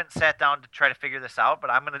haven't sat down to try to figure this out, but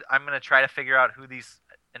I'm gonna try to figure out who these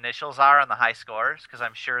initials are on the high scores because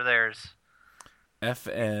I'm sure there's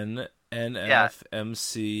FN, NF,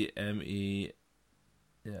 MC, ME.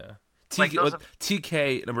 Yeah.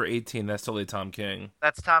 TK number 18. That's totally Tom King.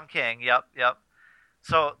 That's Tom King. Yep.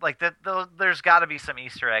 So like there's got to be some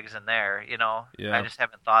Easter eggs in there. Yeah. I just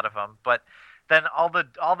haven't thought of them. But then all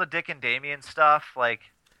the Dick and Damian stuff, like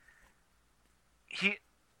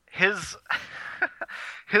his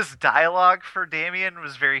his dialogue for Damian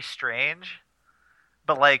was very strange,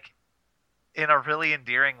 but like in a really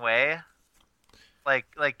endearing way. Like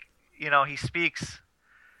he speaks.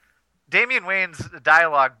 Damian Wayne's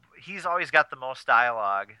dialogue. He's always got the most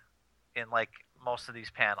dialogue in like most of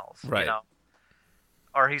these panels, right?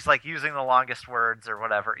 Or he's like using the longest words or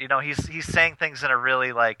whatever. He's saying things in a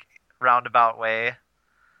really like roundabout way.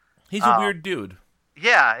 He's a weird dude.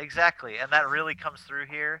 Yeah, exactly, and that really comes through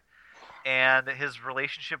here. And his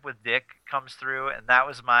relationship with Dick comes through, and that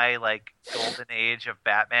was my like golden age of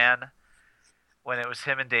Batman when it was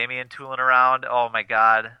him and Damian tooling around. Oh my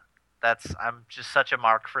God, I'm just such a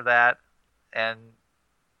mark for that, and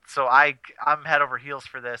so I'm head over heels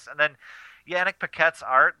for this. And then Yannick Paquette's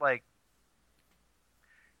art, like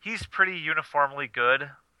he's pretty uniformly good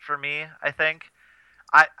for me. I think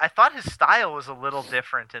I thought his style was a little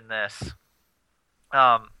different in this.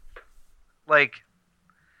 Like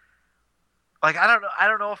I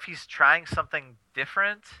don't know if he's trying something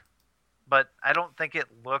different, but I don't think it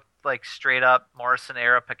looked like straight up Morrison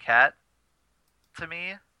era Paquette to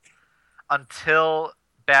me until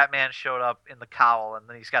Batman showed up in the cowl, and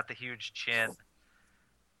then he's got the huge chin,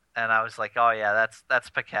 and I was like, oh yeah, that's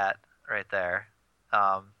Paquette right there.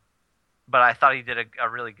 But I thought he did a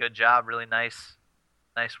really good job, really nice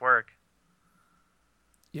work.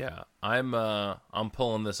 Yeah, I'm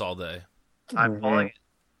pulling this all day. I'm pulling it.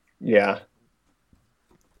 Yeah.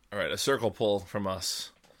 All right, a circle pull from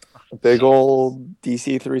us. A big old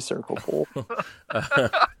DC3 circle pull.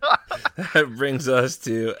 That brings us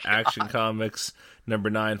to Action Comics number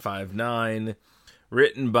 959,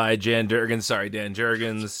 written by Dan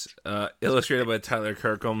Jurgens, illustrated by Tyler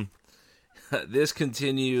Kirkham. This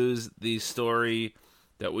continues the story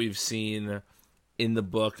that we've seen in the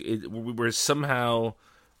book. We're somehow,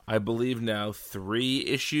 I believe now, 3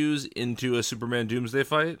 issues into a Superman Doomsday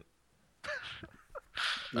fight.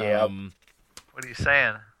 Yeah. What are you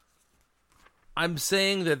saying? I'm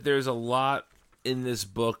saying that there's a lot in this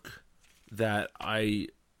book that I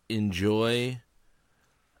enjoy.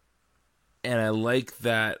 And I like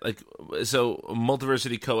that, like, so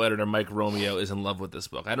Multiversity co-editor Mike Romeo is in love with this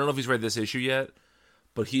book. I don't know if he's read this issue yet,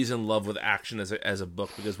 but he's in love with action as a book,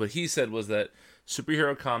 because what he said was that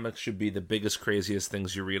superhero comics should be the biggest, craziest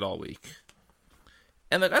things you read all week.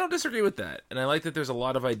 And like, I don't disagree with that. And I like that there's a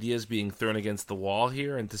lot of ideas being thrown against the wall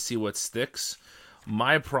here and to see what sticks.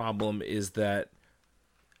 My problem is that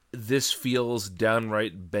this feels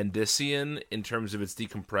downright Bendisian in terms of its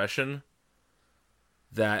decompression.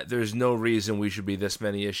 That there's no reason we should be this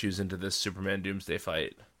many issues into this Superman Doomsday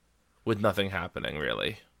fight with nothing happening,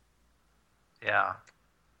 really. Yeah.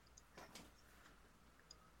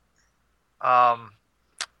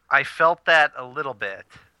 I felt that a little bit.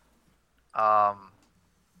 But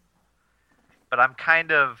I'm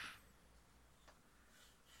kind of...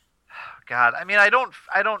 God, I mean, I don't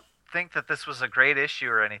think that this was a great issue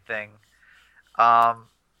or anything. But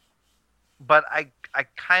I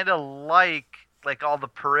kind of like all the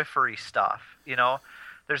periphery stuff, you know?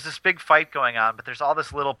 There's this big fight going on, but there's all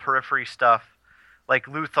this little periphery stuff, like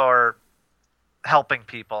Luthor helping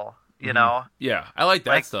people, you know? Yeah, I like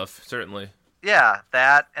that stuff, certainly. Yeah,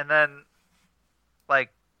 that, and then, like,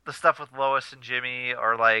 the stuff with Lois and Jimmy,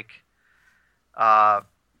 or, like, the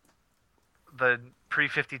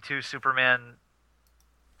pre-52 Superman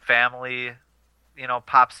family, you know,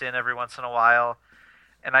 pops in every once in a while.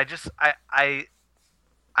 And I guess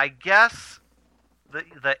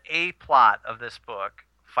the A plot of this book,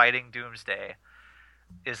 fighting Doomsday,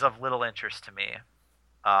 is of little interest to me.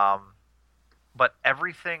 But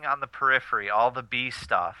everything on the periphery, all the B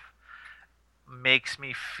stuff, makes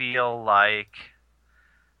me feel like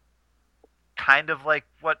kind of like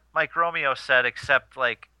what Mike Romeo said, except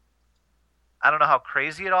like, I don't know how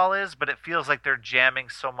crazy it all is, but it feels like they're jamming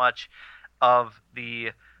so much of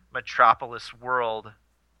the Metropolis world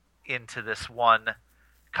into this one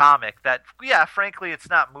comic that, yeah, frankly, it's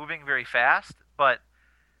not moving very fast, but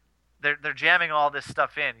they're jamming all this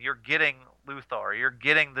stuff in. You're getting Luthor, you're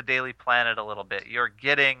getting the Daily Planet a little bit, you're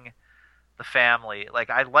getting the family. Like,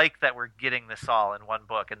 I like that we're getting this all in one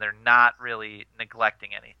book, and they're not really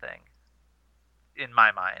neglecting anything, in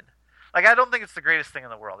my mind. Like, I don't think it's the greatest thing in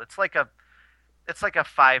the world. It's like a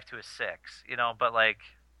 5 to a 6, you know, but like,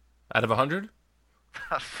 out of 100?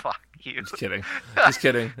 Fuck you. Just kidding.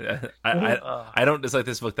 I don't dislike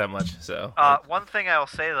this book that much. So one thing I will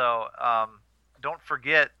say though, don't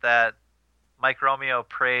forget that Mike Romeo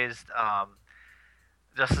praised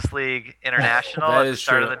Justice League International that at the is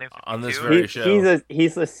start true. of the New 52. On this very show.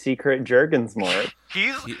 He's a secret Jurgens mark. He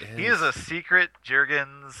is a secret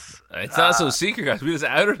Jurgens. It's not so secret, guys. We just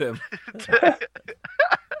outed him.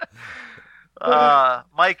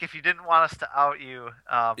 Mike, if you didn't want us to out you,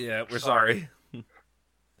 yeah, we're sorry.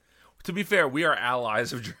 To be fair, we are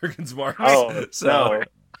allies of Jurgens Marks. Oh, so.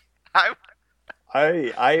 No.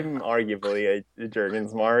 I'm arguably a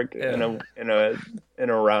Jurgens Mark in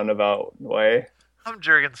a roundabout way. I'm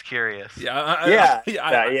Jurgens curious. Yeah.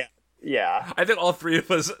 Yeah. I think all three of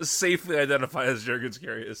us safely identify as Jurgens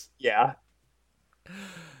curious. Yeah.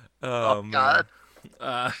 Oh God.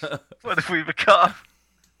 What have we become?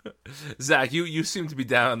 Zach, you seem to be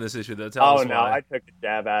down on this issue, though. Tell us why. I took a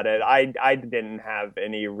jab at it. I didn't have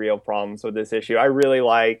any real problems with this issue. I really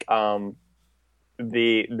like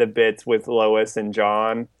the bits with Lois and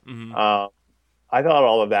John. Mm-hmm. I thought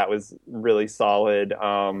all of that was really solid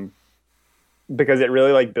because it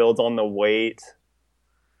really like builds on the weight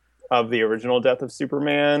of the original Death of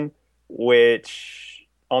Superman, which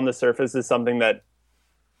on the surface is something that,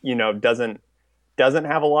 you know, doesn't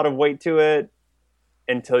have a lot of weight to it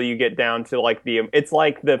until you get down to like it's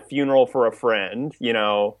like the funeral for a friend, you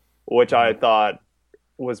know, which I thought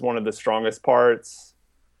was one of the strongest parts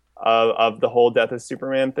of the whole Death of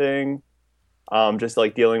Superman thing. Just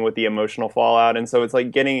like dealing with the emotional fallout. And so it's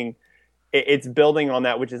like it's building on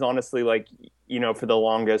that, which is honestly like, you know, for the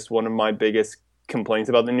longest, one of my biggest complaints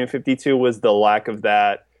about the New 52 was the lack of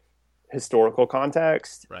that historical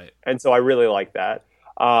context. Right. And so I really like that.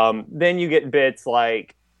 Then you get bits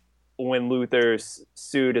like when Luthor's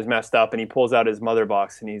suit is messed up and he pulls out his mother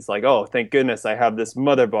box and he's like, oh, thank goodness I have this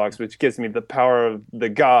mother box, which gives me the power of the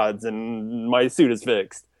gods and my suit is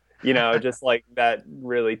fixed. You know, just like that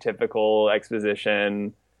really typical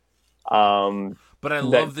exposition. But I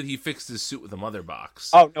love that he fixed his suit with a mother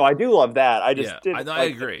box. Oh, no, I do love that. I just didn't I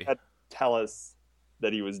agree. Tell us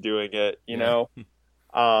that he was doing it, you know?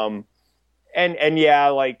 And yeah,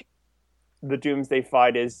 like the Doomsday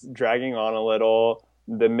fight is dragging on a little.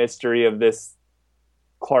 The mystery of this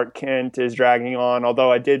Clark Kent is dragging on.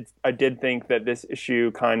 Although I did think that this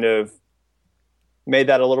issue kind of made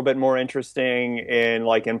that a little bit more interesting in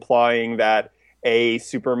like implying that a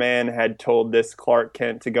Superman had told this Clark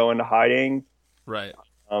Kent to go into hiding. Right.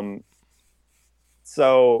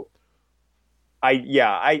 So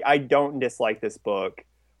I don't dislike this book.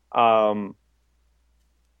 I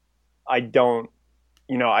don't,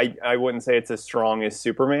 I wouldn't say it's as strong as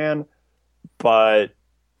Superman, but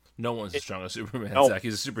No one's as strong as Superman. No. Zach,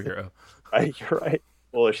 he's a superhero. you're right.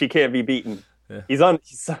 Well, she can't be beaten. Yeah. He's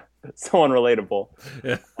so unrelatable.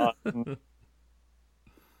 Yeah.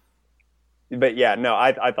 But yeah, no,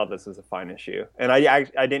 I thought this was a fine issue, and I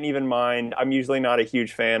didn't even mind. I'm usually not a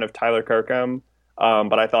huge fan of Tyler Kirkham,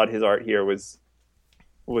 but I thought his art here was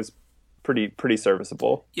pretty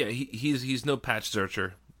serviceable. Yeah, he's no patch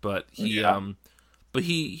searcher, but he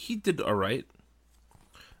did all right.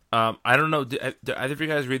 I don't know. Did either of you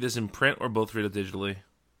guys read this in print or both read it digitally?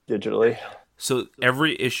 Digitally. So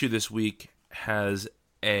every issue this week has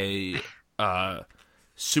a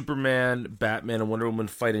Superman, Batman, and Wonder Woman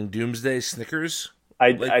fighting Doomsday Snickers,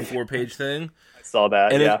 4-page thing. I saw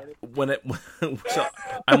that. And so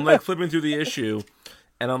I'm like flipping through the issue,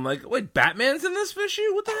 and I'm like, wait, Batman's in this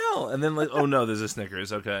issue? What the hell? And then like, oh no, there's a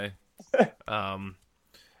Snickers. Okay.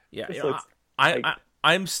 Yeah,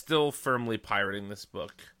 I'm still firmly pirating this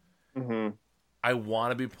book. Mm-hmm. I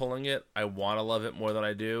want to be pulling it. I want to love it more than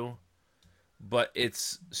I do, but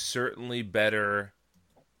it's certainly better.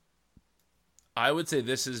 I would say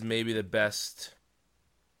this is maybe the best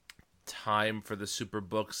time for the super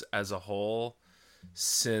books as a whole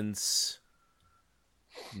since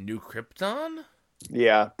New Krypton.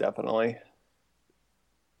 Yeah, definitely.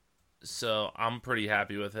 So I'm pretty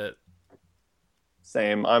happy with it.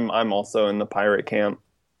 Same. I'm also in the pirate camp.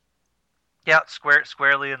 Yeah,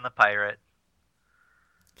 squarely in the pirate.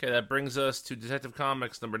 Okay, that brings us to Detective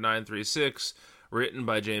Comics number 936, written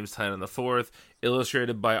by James Tynion IV,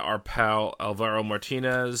 illustrated by our pal Alvaro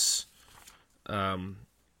Martinez. This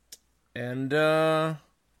kind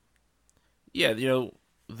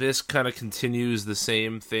of continues the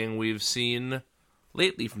same thing we've seen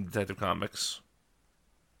lately from Detective Comics.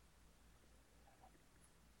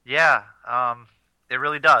 Yeah, it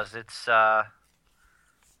really does. It's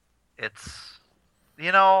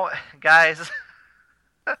guys,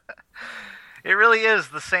 it really is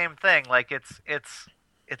the same thing. Like it's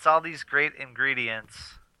all these great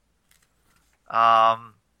ingredients, that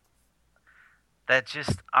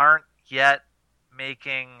just aren't yet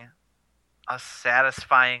making a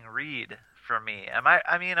satisfying read for me. Am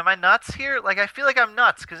I nuts here? Like, I feel like I'm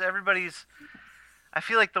nuts because I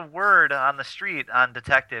feel like the word on the street on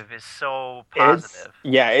Detective is so positive.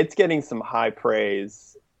 It's getting some high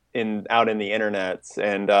praise out in the internets,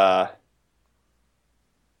 and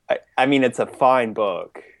I mean, it's a fine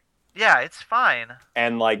book. Yeah, it's fine.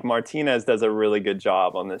 And like Martinez does a really good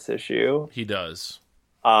job on this issue. He does.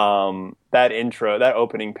 That intro, that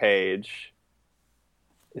opening page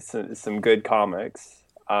is some good comics.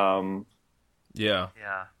 Yeah. Yeah.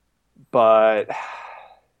 But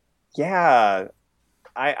yeah,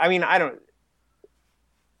 I mean, I don't.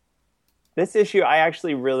 This issue, I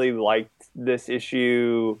actually really liked this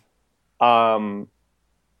issue, because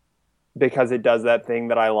it does that thing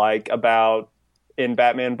that I like about in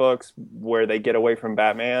Batman books where they get away from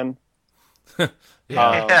Batman.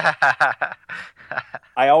 Yeah.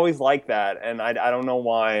 I always like that, and I don't know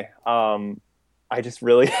why. I just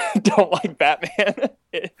really don't like Batman.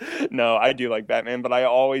 No, I do like Batman, but I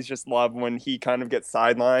always just love when he kind of gets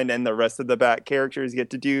sidelined and the rest of the Bat characters get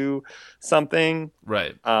to do something.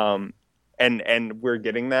 Right. And we're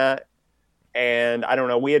getting that. And I don't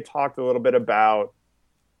know, we had talked a little bit about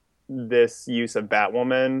this use of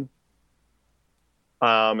Batwoman.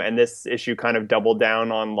 And this issue kind of doubled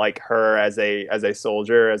down on like her as a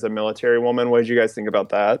soldier, as a military woman. What did you guys think about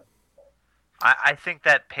that? I think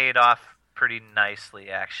that paid off pretty nicely,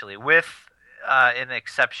 actually, with an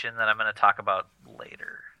exception that I'm going to talk about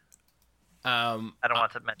later. I don't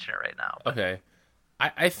want to mention it right now. But. Okay.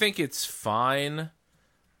 I think it's fine.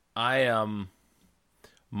 My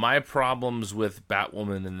problems with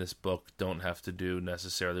Batwoman in this book don't have to do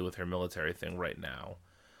necessarily with her military thing right now.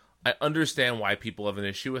 I understand why people have an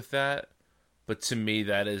issue with that, but to me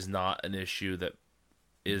that is not an issue that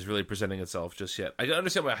is really presenting itself just yet. I can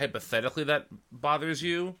understand why hypothetically that bothers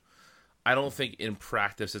you. I don't think in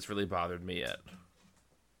practice it's really bothered me yet.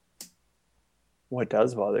 What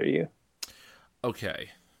does bother you? Okay.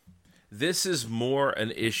 This is more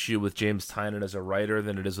an issue with James Tynion as a writer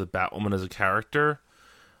than it is with Batwoman as a character,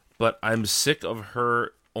 but I'm sick of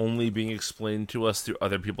her only being explained to us through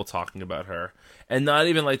other people talking about her. And not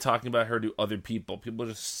even like talking about her to other people. People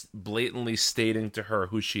just blatantly stating to her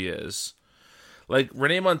who she is. Like,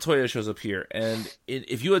 Renee Montoya shows up here, and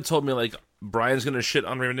if you had told me, like, Brian's going to shit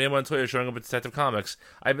on Renee Montoya showing up at Detective Comics,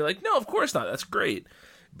 I'd be like, no, of course not. That's great.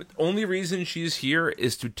 But the only reason she's here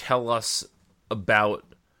is to tell us about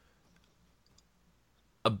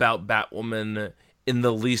Batwoman in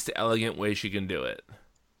the least elegant way she can do it.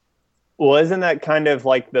 Well, isn't that kind of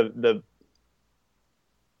like the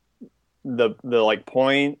like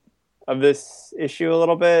point of this issue a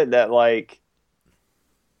little bit, that like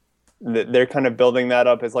they're kind of building that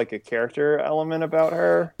up as like a character element about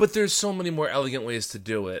her? But there's so many more elegant ways to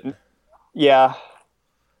do it. Yeah.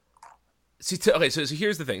 See, okay, so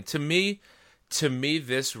here's the thing. To me,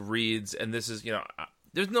 this reads, and this is,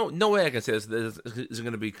 there's no way I can say this is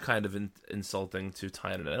going to be kind of insulting to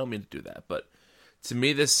Tynan. I don't mean to do that, but to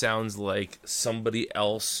me, this sounds like somebody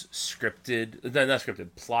else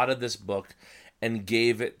plotted this book and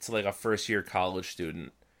gave it to like a first-year college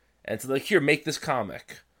student, and it's like, here, make this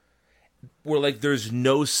comic. Where like there's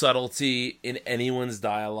no subtlety in anyone's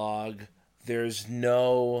dialogue. There's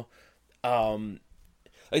no,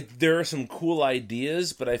 like there are some cool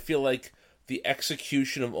ideas, but I feel like the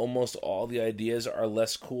execution of almost all the ideas are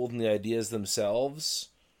less cool than the ideas themselves.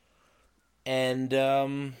 And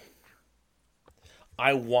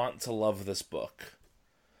I want to love this book.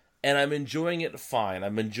 And I'm enjoying it fine.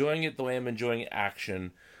 I'm enjoying it the way I'm enjoying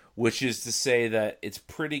action, which is to say that it's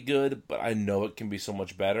pretty good, but I know it can be so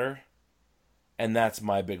much better. And that's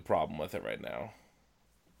my big problem with it right now.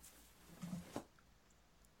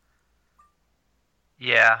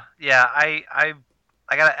 Yeah. I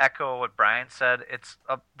gotta echo what Brian said. It's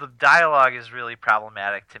the dialogue is really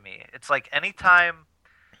problematic to me. It's like anytime,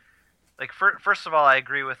 like first of all, I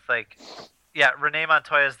agree with like, yeah, Renee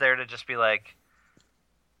Montoya's there to just be like,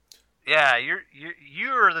 yeah,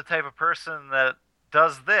 you're the type of person that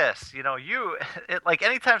does this. Like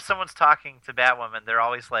anytime someone's talking to Batwoman, they're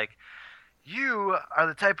always like, you are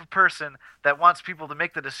the type of person that wants people to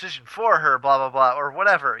make the decision for her, blah, blah, blah, or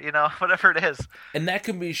whatever, whatever it is. And that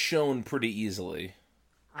can be shown pretty easily.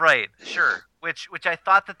 Right, sure. Which I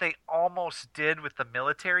thought that they almost did with the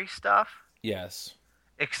military stuff. Yes.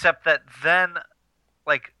 Except that then,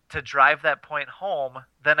 like, to drive that point home,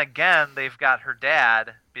 then again, they've got her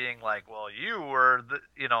dad being like, well, you were,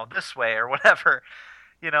 this way or whatever,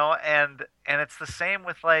 and it's the same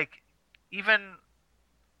with, like, even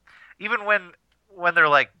when they're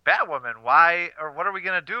like, Batwoman, why, or what are we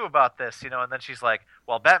going to do about this? And then she's like,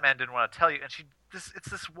 well, Batman didn't want to tell you. And it's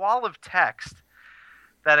this wall of text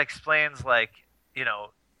that explains, like,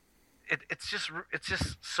 it's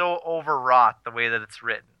just so overwrought the way that it's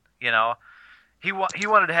written. He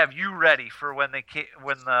wanted to have you ready for when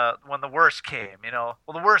the worst came. Well,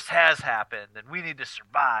 the worst has happened, and we need to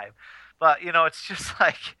survive. But it's just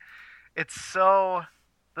like,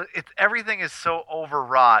 everything is so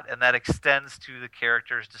overwrought, and that extends to the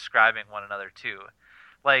characters describing one another too.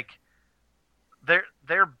 Like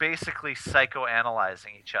they're basically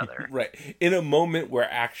psychoanalyzing each other, right? In a moment where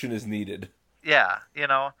action is needed. Yeah,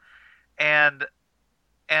 and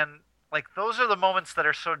like those are the moments that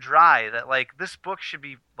are so dry that like this book should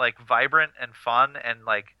be like vibrant and fun and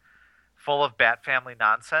like full of Bat Family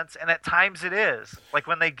nonsense, and at times it is. Like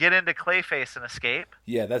when they get into Clayface and escape.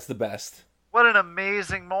 Yeah, that's the best. What an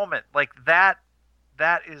amazing moment! Like that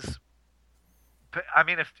is. I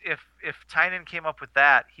mean, if Tynan came up with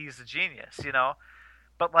that, he's a genius,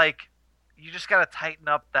 But like, you just got to tighten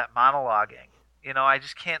up that monologuing. I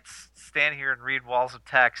just can't stand here and read walls of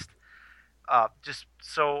text, just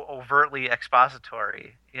so overtly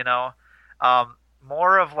expository.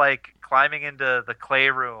 More of like climbing into the clay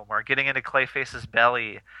room or getting into Clayface's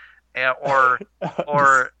belly, or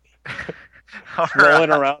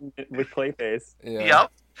rolling around with Clayface. Yeah.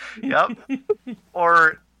 Yep.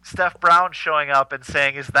 Or Steph Brown showing up and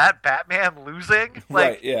saying, "Is that Batman losing?" Like,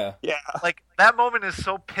 right? Yeah. Like that moment is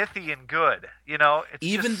so pithy and good. It's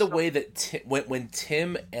even the way that when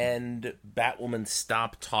Tim and Batwoman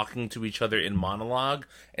stop talking to each other in monologue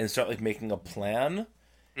and start like making a plan.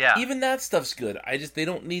 Yeah. Even that stuff's good. They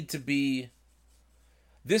don't need to be.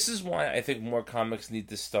 This is why I think more comics need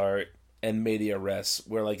to start and media res,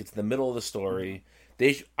 where like it's the middle of the story.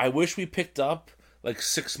 I wish we picked up like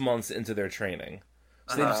 6 months into their training,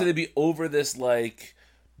 so they'd be over this like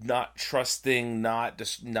not trusting, not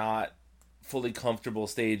fully comfortable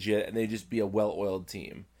stage yet, and they'd just be a well-oiled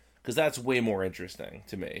team, because that's way more interesting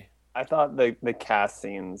to me. I thought the cast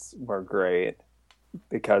scenes were great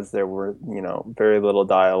because there were very little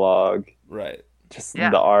dialogue, right? Just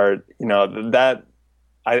the art, that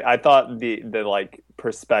I thought the like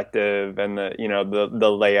perspective and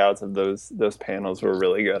the layouts of those panels were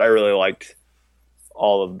really good. I really liked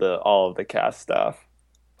all of the cast stuff.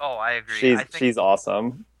 Oh, I agree. She's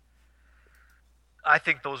awesome. I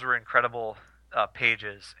think those were incredible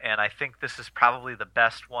pages, and I think this is probably the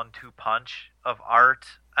best 1-2 punch of art.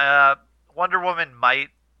 Wonder Woman might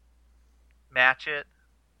match it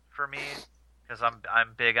for me because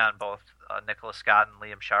I'm big on both Nicholas Scott and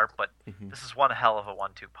Liam Sharp, but this is one hell of a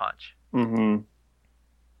 1-2 punch. Mm-hmm.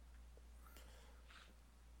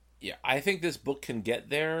 Yeah, I think this book can get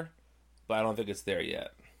there, but I don't think it's there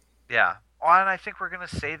yet. Yeah. Oh, and I think we're gonna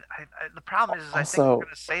say the problem is I think we're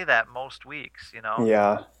gonna say that most weeks, you know.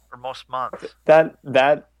 Yeah. Or most months.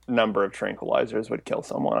 That number of tranquilizers would kill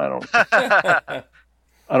someone. I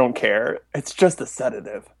don't care. It's just a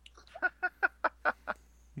sedative.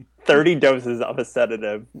 30 doses of a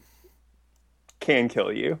sedative can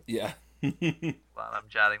kill you. Yeah. Hold on, I'm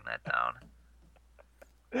jotting that down.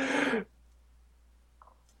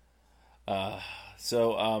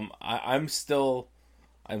 I'm still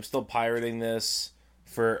pirating this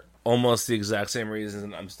for almost the exact same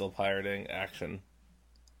reasons I'm still pirating Action.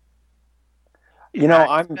 You know,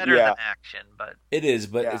 it's better than Action, but it is,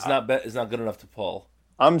 but it's not good enough to pull.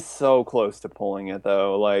 I'm so close to pulling it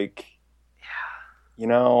though. Like, you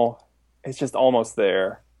know, it's just almost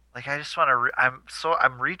there. Like I just want to.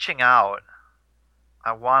 I'm reaching out.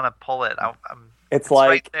 I want to pull it. It's like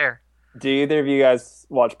right there. Do either of you guys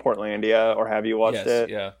watch Portlandia, or have you watched it?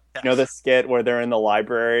 Yeah. You know the skit where they're in the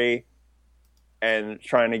library and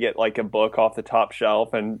trying to get like a book off the top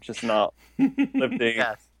shelf and just not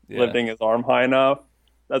lifting his arm high enough?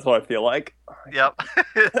 That's what I feel like. Yep.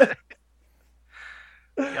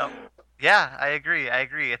 Yep. Yeah, I agree.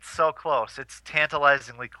 It's so close. It's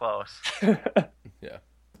tantalizingly close. Yeah.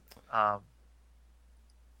 All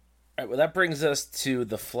right. Well, that brings us to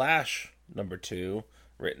The Flash #2,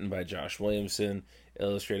 written by Josh Williamson,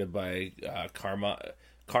 illustrated by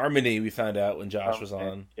Carmine. We found out when Josh was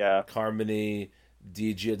on. Yeah. Carmine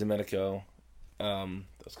Di Giandomenico.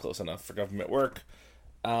 That's close enough for government work.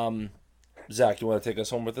 Zach, you want to take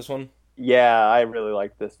us home with this one? Yeah, I really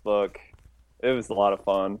like this book. It was a lot of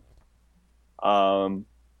fun.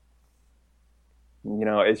 You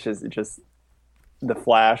know, it's just the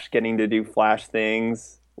Flash getting to do Flash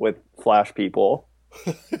things with Flash people.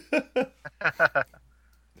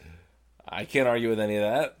 I can't argue with any of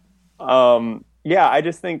that. Yeah, I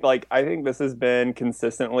just think I think this has been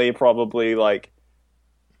consistently probably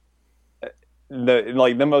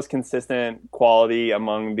the most consistent quality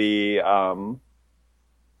among the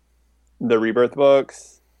Rebirth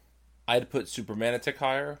books. I'd put Superman a tick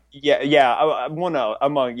higher. Yeah. Well, no,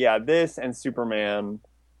 among this and Superman,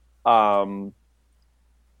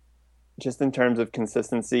 just in terms of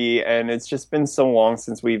consistency, and it's just been so long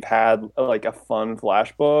since we've had like a fun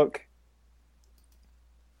Flash book.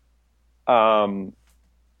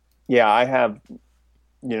 Yeah, I have,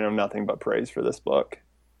 nothing but praise for this book.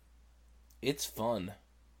 It's fun.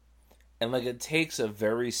 And it takes a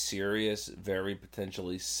very serious, very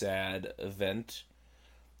potentially sad event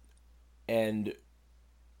and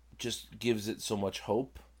just gives it so much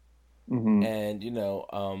hope. Mm-hmm. And,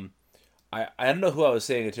 I don't know who I was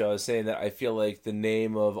saying it to. I was saying that I feel like the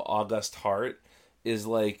name of August Hart is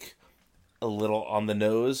a little on the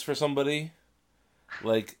nose for somebody.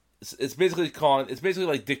 It's basically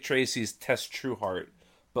like Dick Tracy's Tess Trueheart,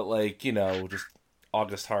 but just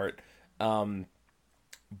August Hart. But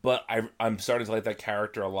I'm starting to like that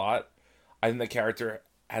character a lot. I think that character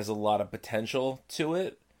has a lot of potential to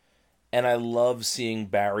it, and I love seeing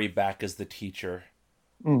Barry back as the teacher.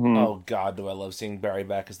 Mm-hmm. Oh God, do I love seeing Barry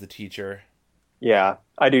back as the teacher? Yeah,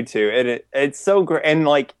 I do too. It's so great, and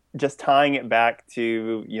just tying it back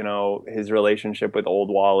to his relationship with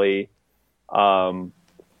Old Wally, and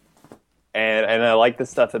I like the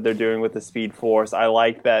stuff that they're doing with the Speed Force. I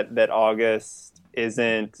like that August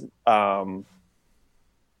isn't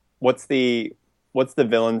what's the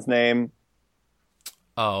villain's name?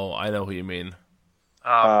 Oh, I know who you mean.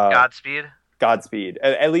 Godspeed. Godspeed.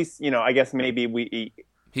 At least I guess maybe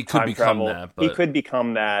he could become that. But... He could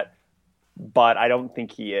become that, but I don't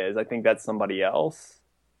think he is. I think that's somebody else.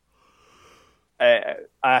 I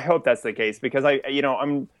hope that's the case because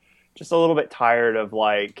I'm just a little bit tired of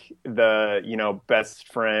the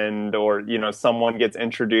best friend or someone gets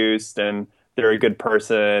introduced and they're a good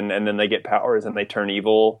person and then they get powers and they turn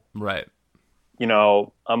evil. Right.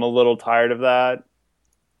 I'm a little tired of that.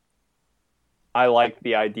 I like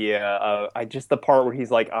the idea of just the part where he's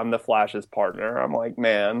like, I'm the Flash's partner. I'm like,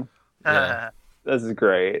 man, yeah. This is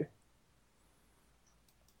great.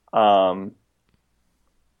 So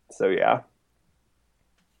yeah.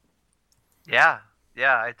 Yeah,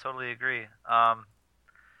 I totally agree.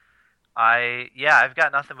 I've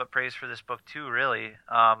got nothing but praise for this book too, really.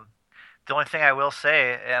 The only thing I will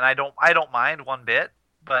say, and I don't mind one bit,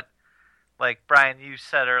 but like Brian, you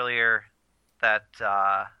said earlier that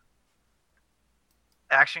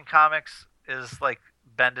Action Comics is like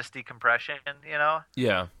Bendis decompression.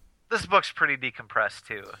 Yeah. This book's pretty decompressed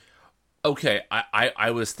too. Okay,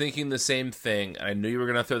 I was thinking the same thing. I knew you were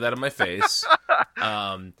gonna throw that in my face.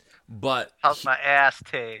 But How's my ass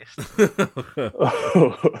taste?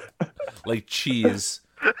 like cheese.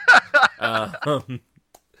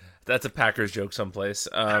 That's a Packers joke someplace.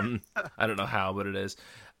 I don't know how, but it is.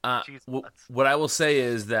 What I will say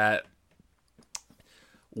is that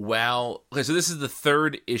okay, so this is the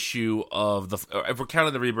third issue of if we're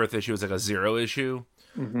counting the Rebirth issue, it's like a 0 issue.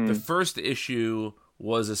 Mm-hmm. The first issue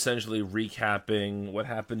was essentially recapping what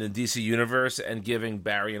happened in DC Universe and giving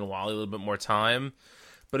Barry and Wally a little bit more time.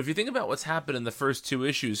 But if you think about what's happened in the first 2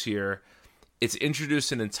 issues here, it's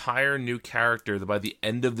introduced an entire new character that by the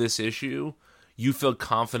end of this issue, you feel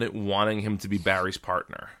confident wanting him to be Barry's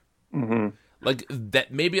partner. Mm-hmm. Like,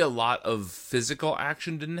 that maybe a lot of physical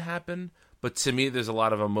action didn't happen, but to me, there's a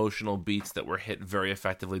lot of emotional beats that were hit very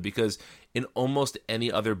effectively, because in almost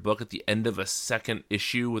any other book, at the end of a second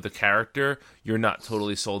issue with a character, you're not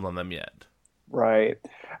totally sold on them yet. Right.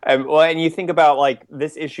 And you think about, like,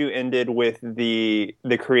 this issue ended with the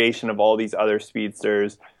creation of all these other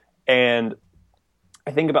speedsters, and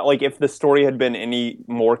I think about, like, if the story had been any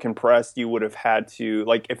more compressed, you would have had to,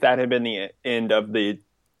 like, if that had been the end of the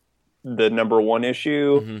number 1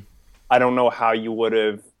 issue, mm-hmm. I don't know how you would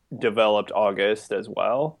have developed August as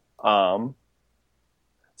well.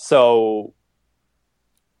 So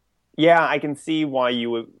yeah, I can see why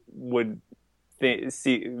you would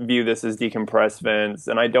view this as decompressed, Vince,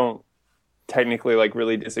 and I don't technically like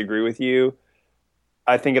really disagree with you.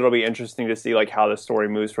 I think it'll be interesting to see like how the story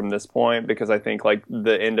moves from this point, because I think like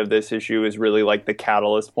the end of this issue is really like the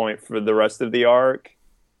catalyst point for the rest of the arc.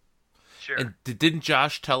 Sure. And didn't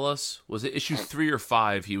Josh tell us, was it issue 3 or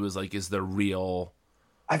 5, he was like, is the real...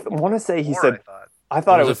 I want to say he 4, said... I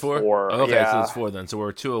thought it was 4. Oh, okay, yeah. so it's 4 then. So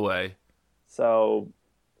we're 2 away. So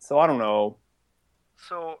I don't know.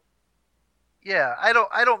 So yeah, I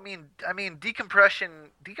mean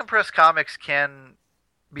decompressed comics can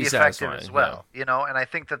be effective as well, yeah. And I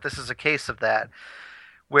think that this is a case of that,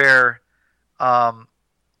 where the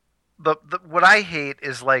what I hate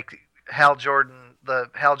is like the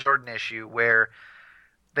Hal Jordan issue where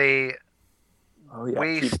they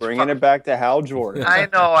keep bringing it back to Hal Jordan. I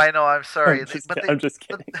know. I'm sorry. I'm just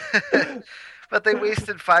kidding. But they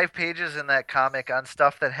wasted 5 pages in that comic on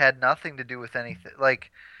stuff that had nothing to do with anything.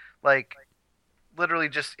 Like literally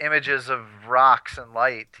just images of rocks and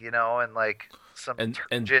light, and like some and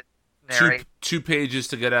narrate. 2 pages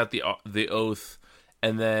to get out the oath,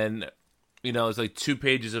 and then it's like 2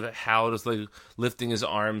 pages of Hal just like lifting his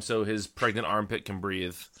arm so his pregnant armpit can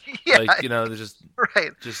breathe. Yeah, like there's just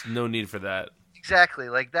right. just no need for that. Exactly.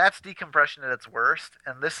 Like that's decompression at its worst,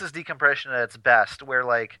 and this is decompression at its best, where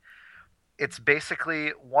like it's basically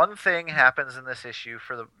one thing happens in this issue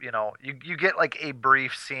for the you get like a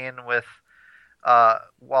brief scene with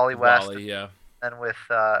Wally West and with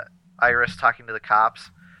Iris talking to the cops,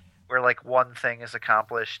 where like one thing is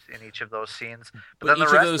accomplished in each of those scenes. But then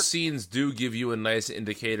each of those scenes do give you a nice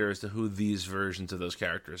indicator as to who these versions of those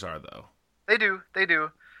characters are, though. They do.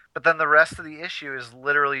 But then the rest of the issue is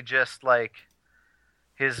literally just like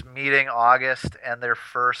his meeting August and their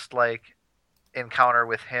first like encounter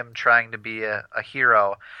with him trying to be a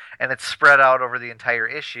hero, and it's spread out over the entire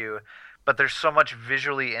issue. But there's so much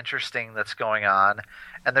visually interesting that's going on,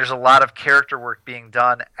 and there's a lot of character work being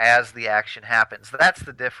done as the action happens. That's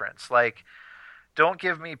the difference. Like, don't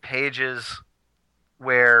give me pages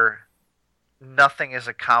where nothing is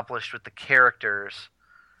accomplished with the characters,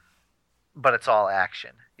 but it's all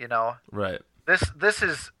action, Right. This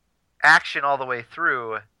is action all the way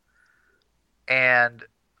through, and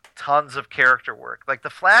tons of character work. Like,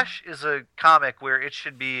 The Flash is a comic where it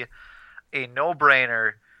should be a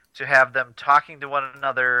no-brainer to have them talking to one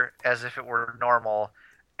another as if it were normal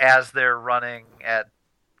as they're running at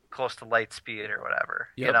close to light speed or whatever.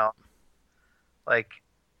 Yep. Like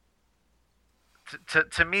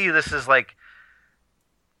to me, this is like,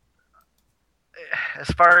 as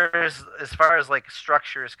far as like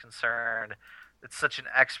structure is concerned, it's such an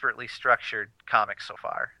expertly structured comic so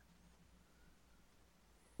far.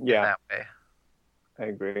 Yeah, in that way. I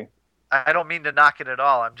agree. I don't mean to knock it at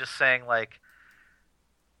all. I'm just saying, like,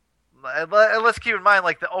 let's keep in mind,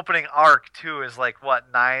 like, the opening arc too is like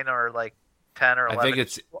what, 9 or like 10 or 11. I think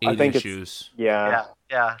it's 8 issues. Yeah.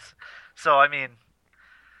 So I mean,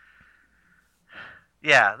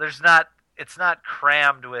 yeah, it's not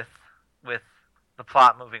crammed with the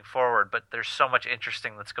plot moving forward, but there's so much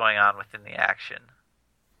interesting that's going on within the action.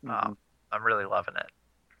 Mm-hmm. I'm really loving it.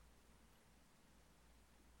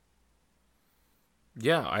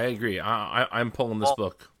 Yeah, I agree. I'm pulling this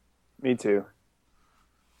book. Me too.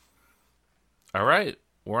 All right,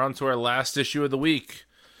 we're on to our last issue of the week.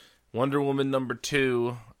 Wonder Woman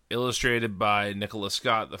 #2, illustrated by Nicola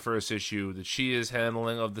Scott, the first issue that she is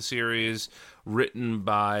handling of the series, written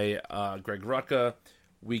by Greg Rucka.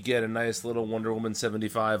 We get a nice little Wonder Woman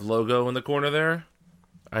 75 logo in the corner there.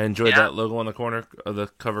 I enjoyed that logo on the corner of the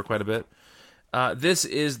cover quite a bit. This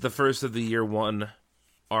is the first of the year one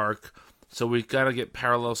arc, so we got to get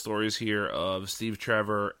parallel stories here of Steve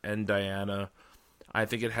Trevor and Diana. I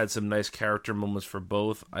think it had some nice character moments for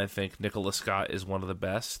both. I think Nicola Scott is one of the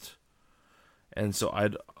best. And so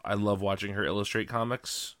I love watching her illustrate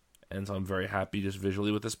comics, and so I'm very happy just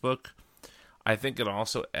visually with this book. I think it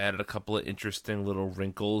also added a couple of interesting little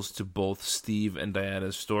wrinkles to both Steve and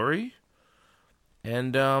Diana's story.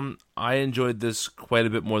 And I enjoyed this quite a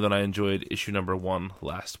bit more than I enjoyed issue #1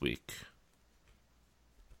 last week.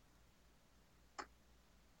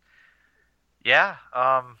 Yeah,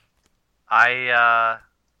 I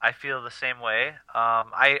feel the same way.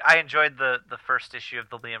 I enjoyed the first issue of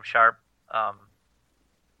the Liam Sharp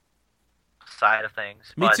side of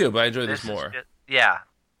things. Me too, but I enjoyed this more.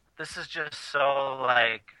 This is just so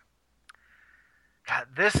like, God,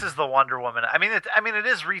 this is the Wonder Woman. I mean, it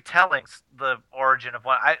is retelling the origin of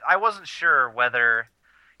one. I wasn't sure whether,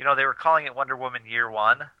 they were calling it Wonder Woman Year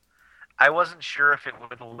One. I wasn't sure if it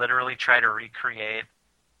would literally try to recreate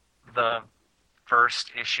the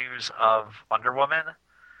first issues of Wonder Woman,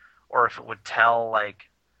 or if it would tell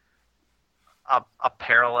like a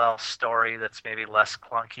parallel story that's maybe less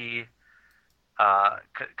clunky.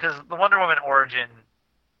 Because the Wonder Woman origin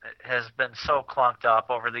has been so clunked up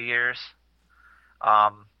over the years.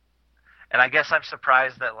 And I guess I'm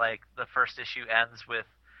surprised that like the first issue ends with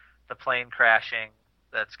the plane crashing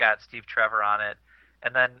that's got Steve Trevor on it.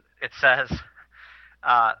 And then it says,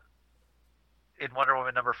 in Wonder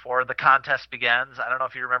Woman #4, the contest begins. I don't know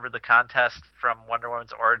if you remember the contest from Wonder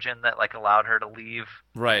Woman's origin that like allowed her to leave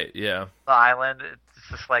Right, yeah. the island. It's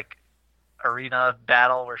this like arena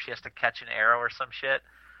battle where she has to catch an arrow or some shit.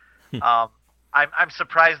 I'm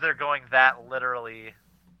surprised they're going that literally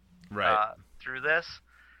through this,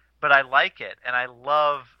 but I like it, and I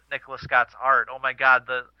love Nicola Scott's art. Oh my God,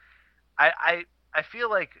 I feel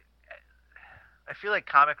like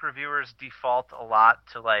comic reviewers default a lot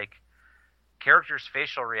to like characters'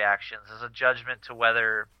 facial reactions as a judgment to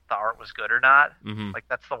whether the art was good or not. Mm-hmm. Like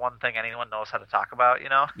that's the one thing anyone knows how to talk about,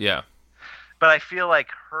 Yeah. But I feel like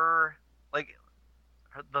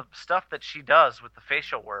the stuff that she does with the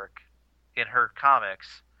facial work in her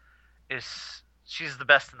comics she's the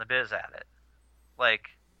best in the biz at it. Like,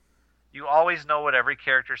 you always know what every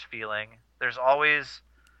character's feeling. There's always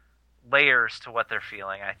layers to what they're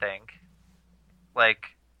feeling, I think.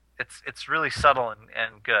 Like, it's really subtle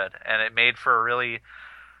and good, and it made for a really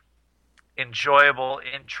enjoyable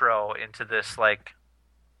intro into this, like,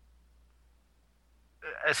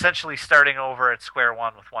 essentially starting over at square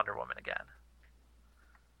one with Wonder Woman again.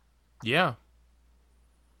 Yeah.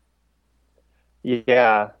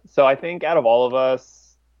 Yeah. So I think out of all of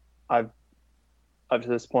us, I've up to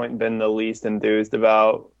this point been the least enthused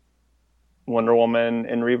about Wonder Woman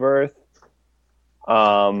in Rebirth.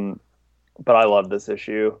 But I love this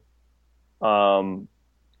issue.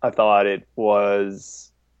 I thought it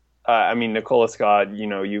was, Nicola Scott,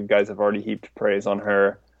 you guys have already heaped praise on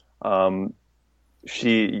her.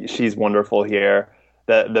 She's wonderful here.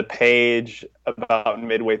 The page about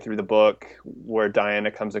midway through the book where Diana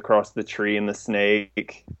comes across the tree and the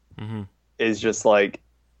snake is just like,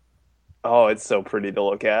 oh, it's so pretty to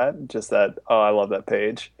look at. Just that, I love that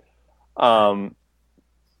page.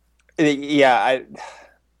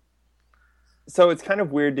 So it's kind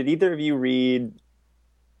of weird. Did either of you read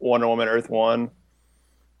Wonder Woman Earth 1?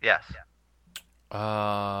 Yes.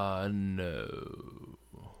 No.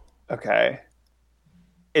 Okay.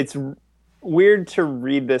 It's weird to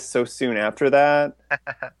read this so soon after that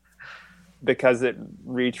because it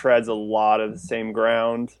retreads a lot of the same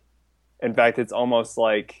ground. In fact, it's almost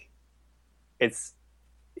like it's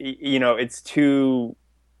two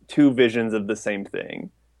visions of the same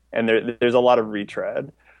thing, and there's a lot of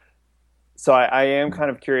retread. So I am kind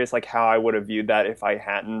of curious, like, how I would have viewed that if I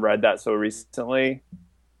hadn't read that so recently.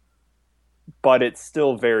 But it's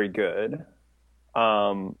still very good,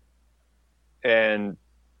 and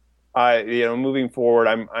moving forward,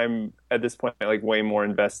 I'm at this point like way more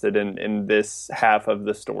invested in this half of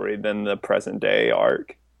the story than the present day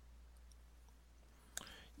arc.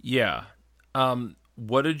 Yeah.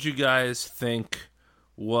 What did you guys think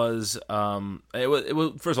was it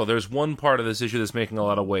was first of all, there's one part of this issue that's making a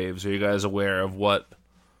lot of waves. Are you guys aware of what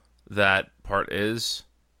that part is?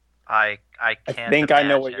 I I can't think I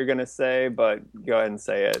know what imagine. you're gonna say, but go ahead and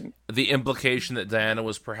say it. The implication that Diana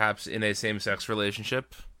was perhaps in a same-sex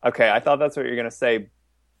relationship. Okay, I thought that's what you're gonna say,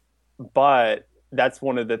 but that's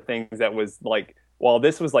one of the things that was like, while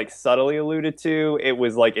this was like subtly alluded to, it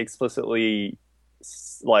was like explicitly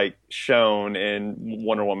like shown in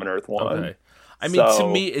Wonder Woman Earth One. Okay. I mean, to So,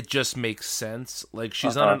 me, it just makes sense. Like,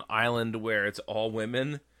 she's on uh-huh. an island where it's all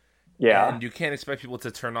women, Yeah, and you can't expect people to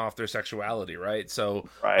turn off their sexuality, right? So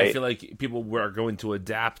I right. feel like people were going to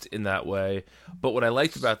adapt in that way. But what I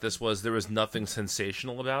liked about this was there was nothing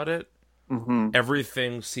sensational about it. Hmm.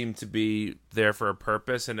 Everything seemed to be there for a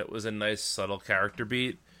purpose, and it was a nice, subtle character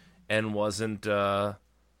beat, and wasn't.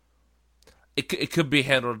 It could be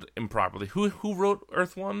handled improperly. Who wrote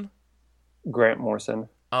Earth One? Grant Morrison.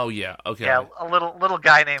 Oh yeah, okay. Yeah, a little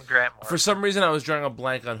guy named Grant Morrison. For some reason, I was drawing a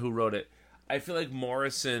blank on who wrote it. I feel like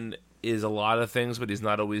Morrison is a lot of things, but he's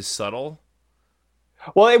not always subtle.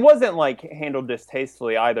 Well, it wasn't like handled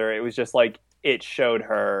distastefully either. It was just like it showed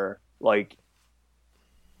her like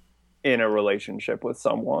in a relationship with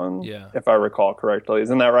someone. Yeah. If I recall correctly,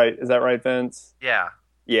 isn't that right? Is that right, Vince? Yeah.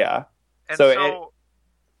 Yeah. And So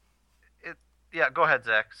yeah, go ahead,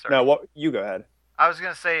 Zach. Sorry. no, what you go ahead. I was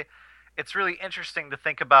gonna say, it's really interesting to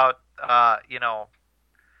think about.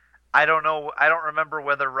 I don't know. I don't remember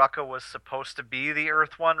whether Rucka was supposed to be the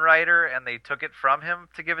Earth One writer and they took it from him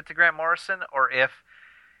to give it to Grant Morrison, or if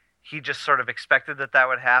he just sort of expected that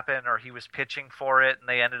would happen, or he was pitching for it and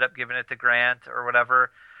they ended up giving it to Grant or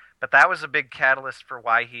whatever. But that was a big catalyst for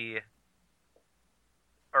why he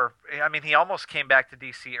almost came back to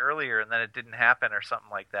DC earlier and then it didn't happen or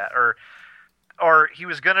something like that. Or he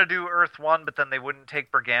was going to do Earth 1, but then they wouldn't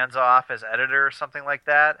take Berganza off as editor or something like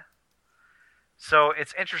that. So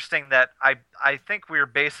it's interesting that I think we're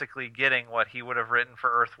basically getting what he would have written for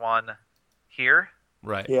Earth 1 here.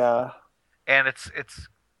 Right. Yeah. And it's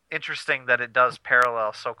interesting that it does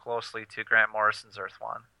parallel so closely to Grant Morrison's Earth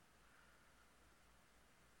 1.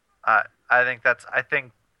 I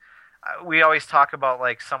think we always talk about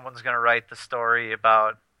like someone's going to write the story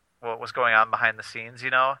about what was going on behind the scenes, you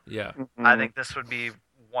know? Yeah. Mhm. I think this would be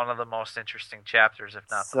one of the most interesting chapters, if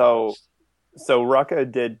not the So- most. So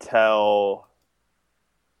Rucka did tell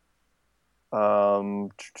I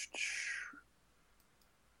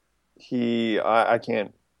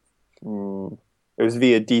can't it was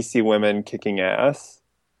via DC Women Kicking Ass.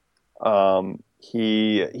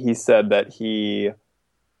 He said that he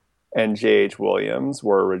and J.H. Williams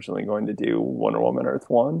were originally going to do Wonder Woman Earth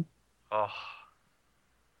 1. Oh.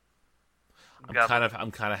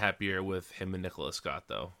 I'm kind of happier with him and Nicola Scott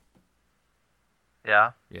though.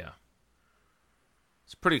 Yeah. Yeah.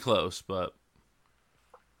 It's pretty close, but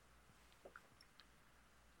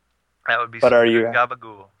That would be But some are good you-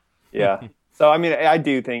 gabagool. Yeah. So I mean, I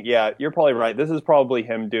do think, yeah, you're probably right. This is probably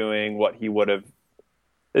him doing what he would have.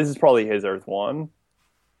 This is probably his Earth 1.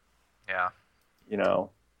 Yeah. You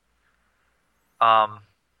know.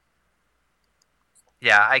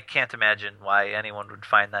 Yeah, I can't imagine why anyone would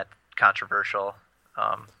find that controversial.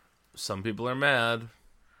 some people are mad.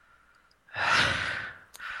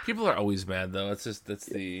 People are always mad though. It's just that's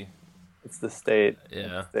the It's the state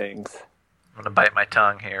yeah. of things. I'm gonna bite my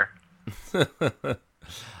tongue here.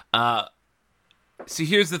 See,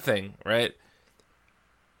 here's the thing, right?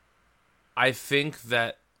 I think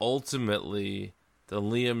that ultimately the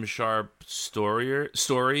Liam Sharp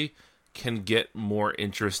story can get more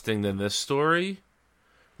interesting than this story.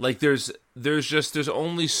 Like there's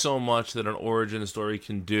only so much that an origin story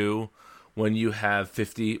can do when you have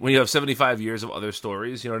 75 years of other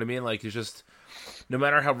stories, you know what I mean? Like it's just no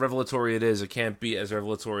matter how revelatory it is, it can't be as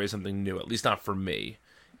revelatory as something new, at least not for me.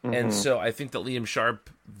 Mm-hmm. And so I think that Liam Sharp,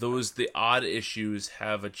 the odd issues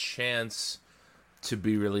have a chance to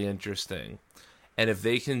be really interesting. And if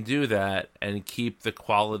they can do that and keep the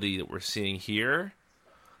quality that we're seeing here,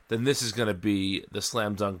 then this is going to be the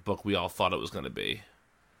slam dunk book we all thought it was going to be.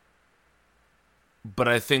 But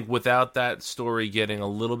I think without that story getting a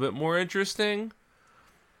little bit more interesting,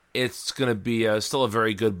 it's going to be still a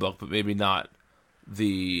very good book, but maybe not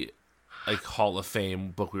the Hall of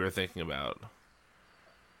Fame book we were thinking about.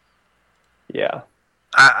 Yeah.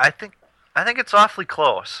 I think it's awfully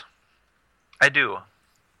close. I do.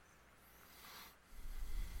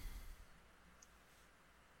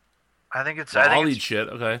 I think it's. Well, I think I'll it's, eat shit.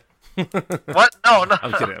 Okay. What? No.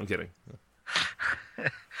 I'm kidding.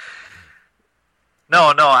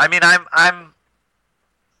 No. I mean,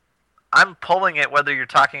 I'm pulling it whether you're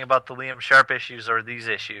talking about the Liam Sharp issues or these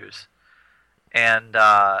issues, and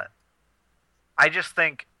I just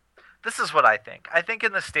think this is what I think. I think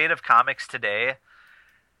in the state of comics today,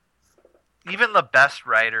 even the best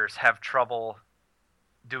writers have trouble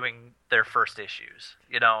doing their first issues,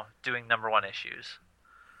 doing number one issues.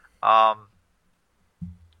 I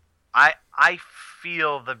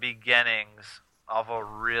feel the beginnings of a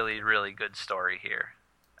really, really good story here.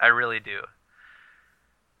 I really do.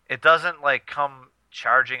 It doesn't like come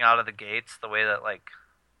charging out of the gates the way that like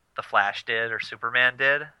the Flash did or Superman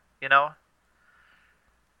did,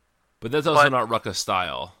 But that's also not Rucka's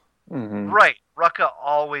style. Mm-hmm. Right. Rucka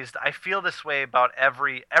always... I feel this way about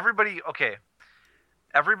everybody... Okay.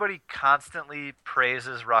 Everybody constantly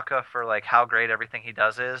praises Rucka for, like, how great everything he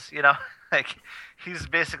does is, Like, he's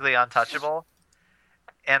basically untouchable.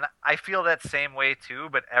 And I feel that same way, too,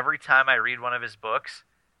 but every time I read one of his books,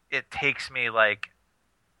 it takes me, like,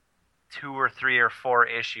 2 or 3 or 4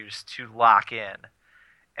 issues to lock in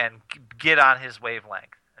and get on his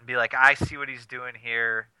wavelength and be like, I see what he's doing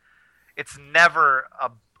here. It's never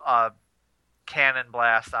a cannon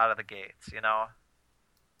blast out of the gates,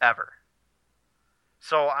 ever.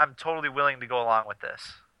 So I'm totally willing to go along with this.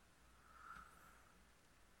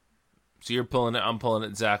 So you're pulling it, I'm pulling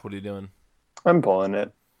it. Zach, what are you doing? I'm pulling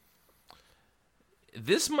it.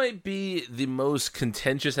 This might be the most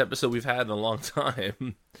contentious episode we've had in a long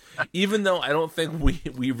time. Even though I don't think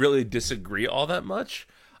we really disagree all that much.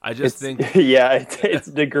 I just think... Yeah, it's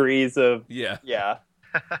degrees of... Yeah. Yeah.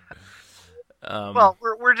 Well,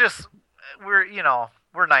 we're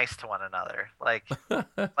nice to one another. Like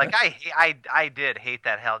I did hate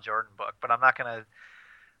that Hal Jordan book, but I'm not gonna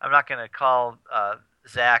call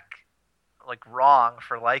Zach like wrong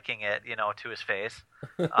for liking it, to his face.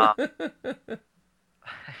 And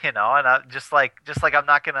I just like I'm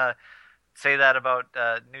not gonna say that about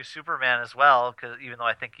New Superman as well, because even though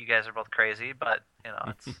I think you guys are both crazy, but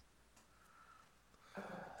it's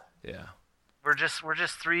yeah. We're just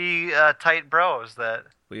 3 tight bros that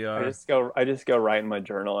We are. I just go write in my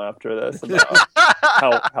journal after this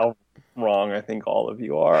about how wrong I think all of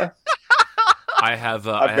you are. I've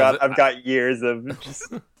got years of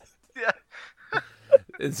just... yeah.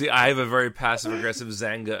 And see, I have a very passive aggressive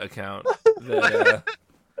Zanga account that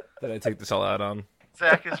I take this all out on.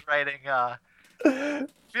 Zach is writing.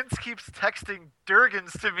 Vince keeps texting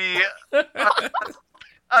Durgans to me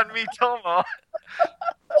on Mitomo.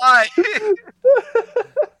 Why?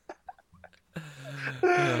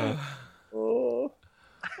 Oh,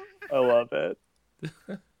 I love it.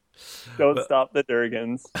 Don't stop the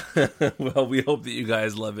Durgans. Well, we hope that you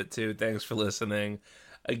guys love it too. Thanks for listening.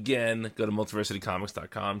 Again, go to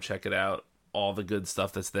multiversitycomics.com, check it out. All the good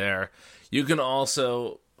stuff that's there. You can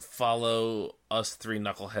also follow us 3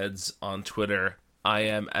 knuckleheads on Twitter. I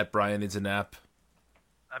am at Brian Needs a Nap.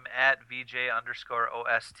 I'm at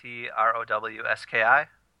VJ_OSTROWSKI.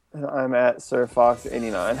 And I'm at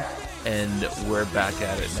SirFox89. And we're back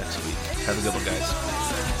at it next week. Have a good one, guys.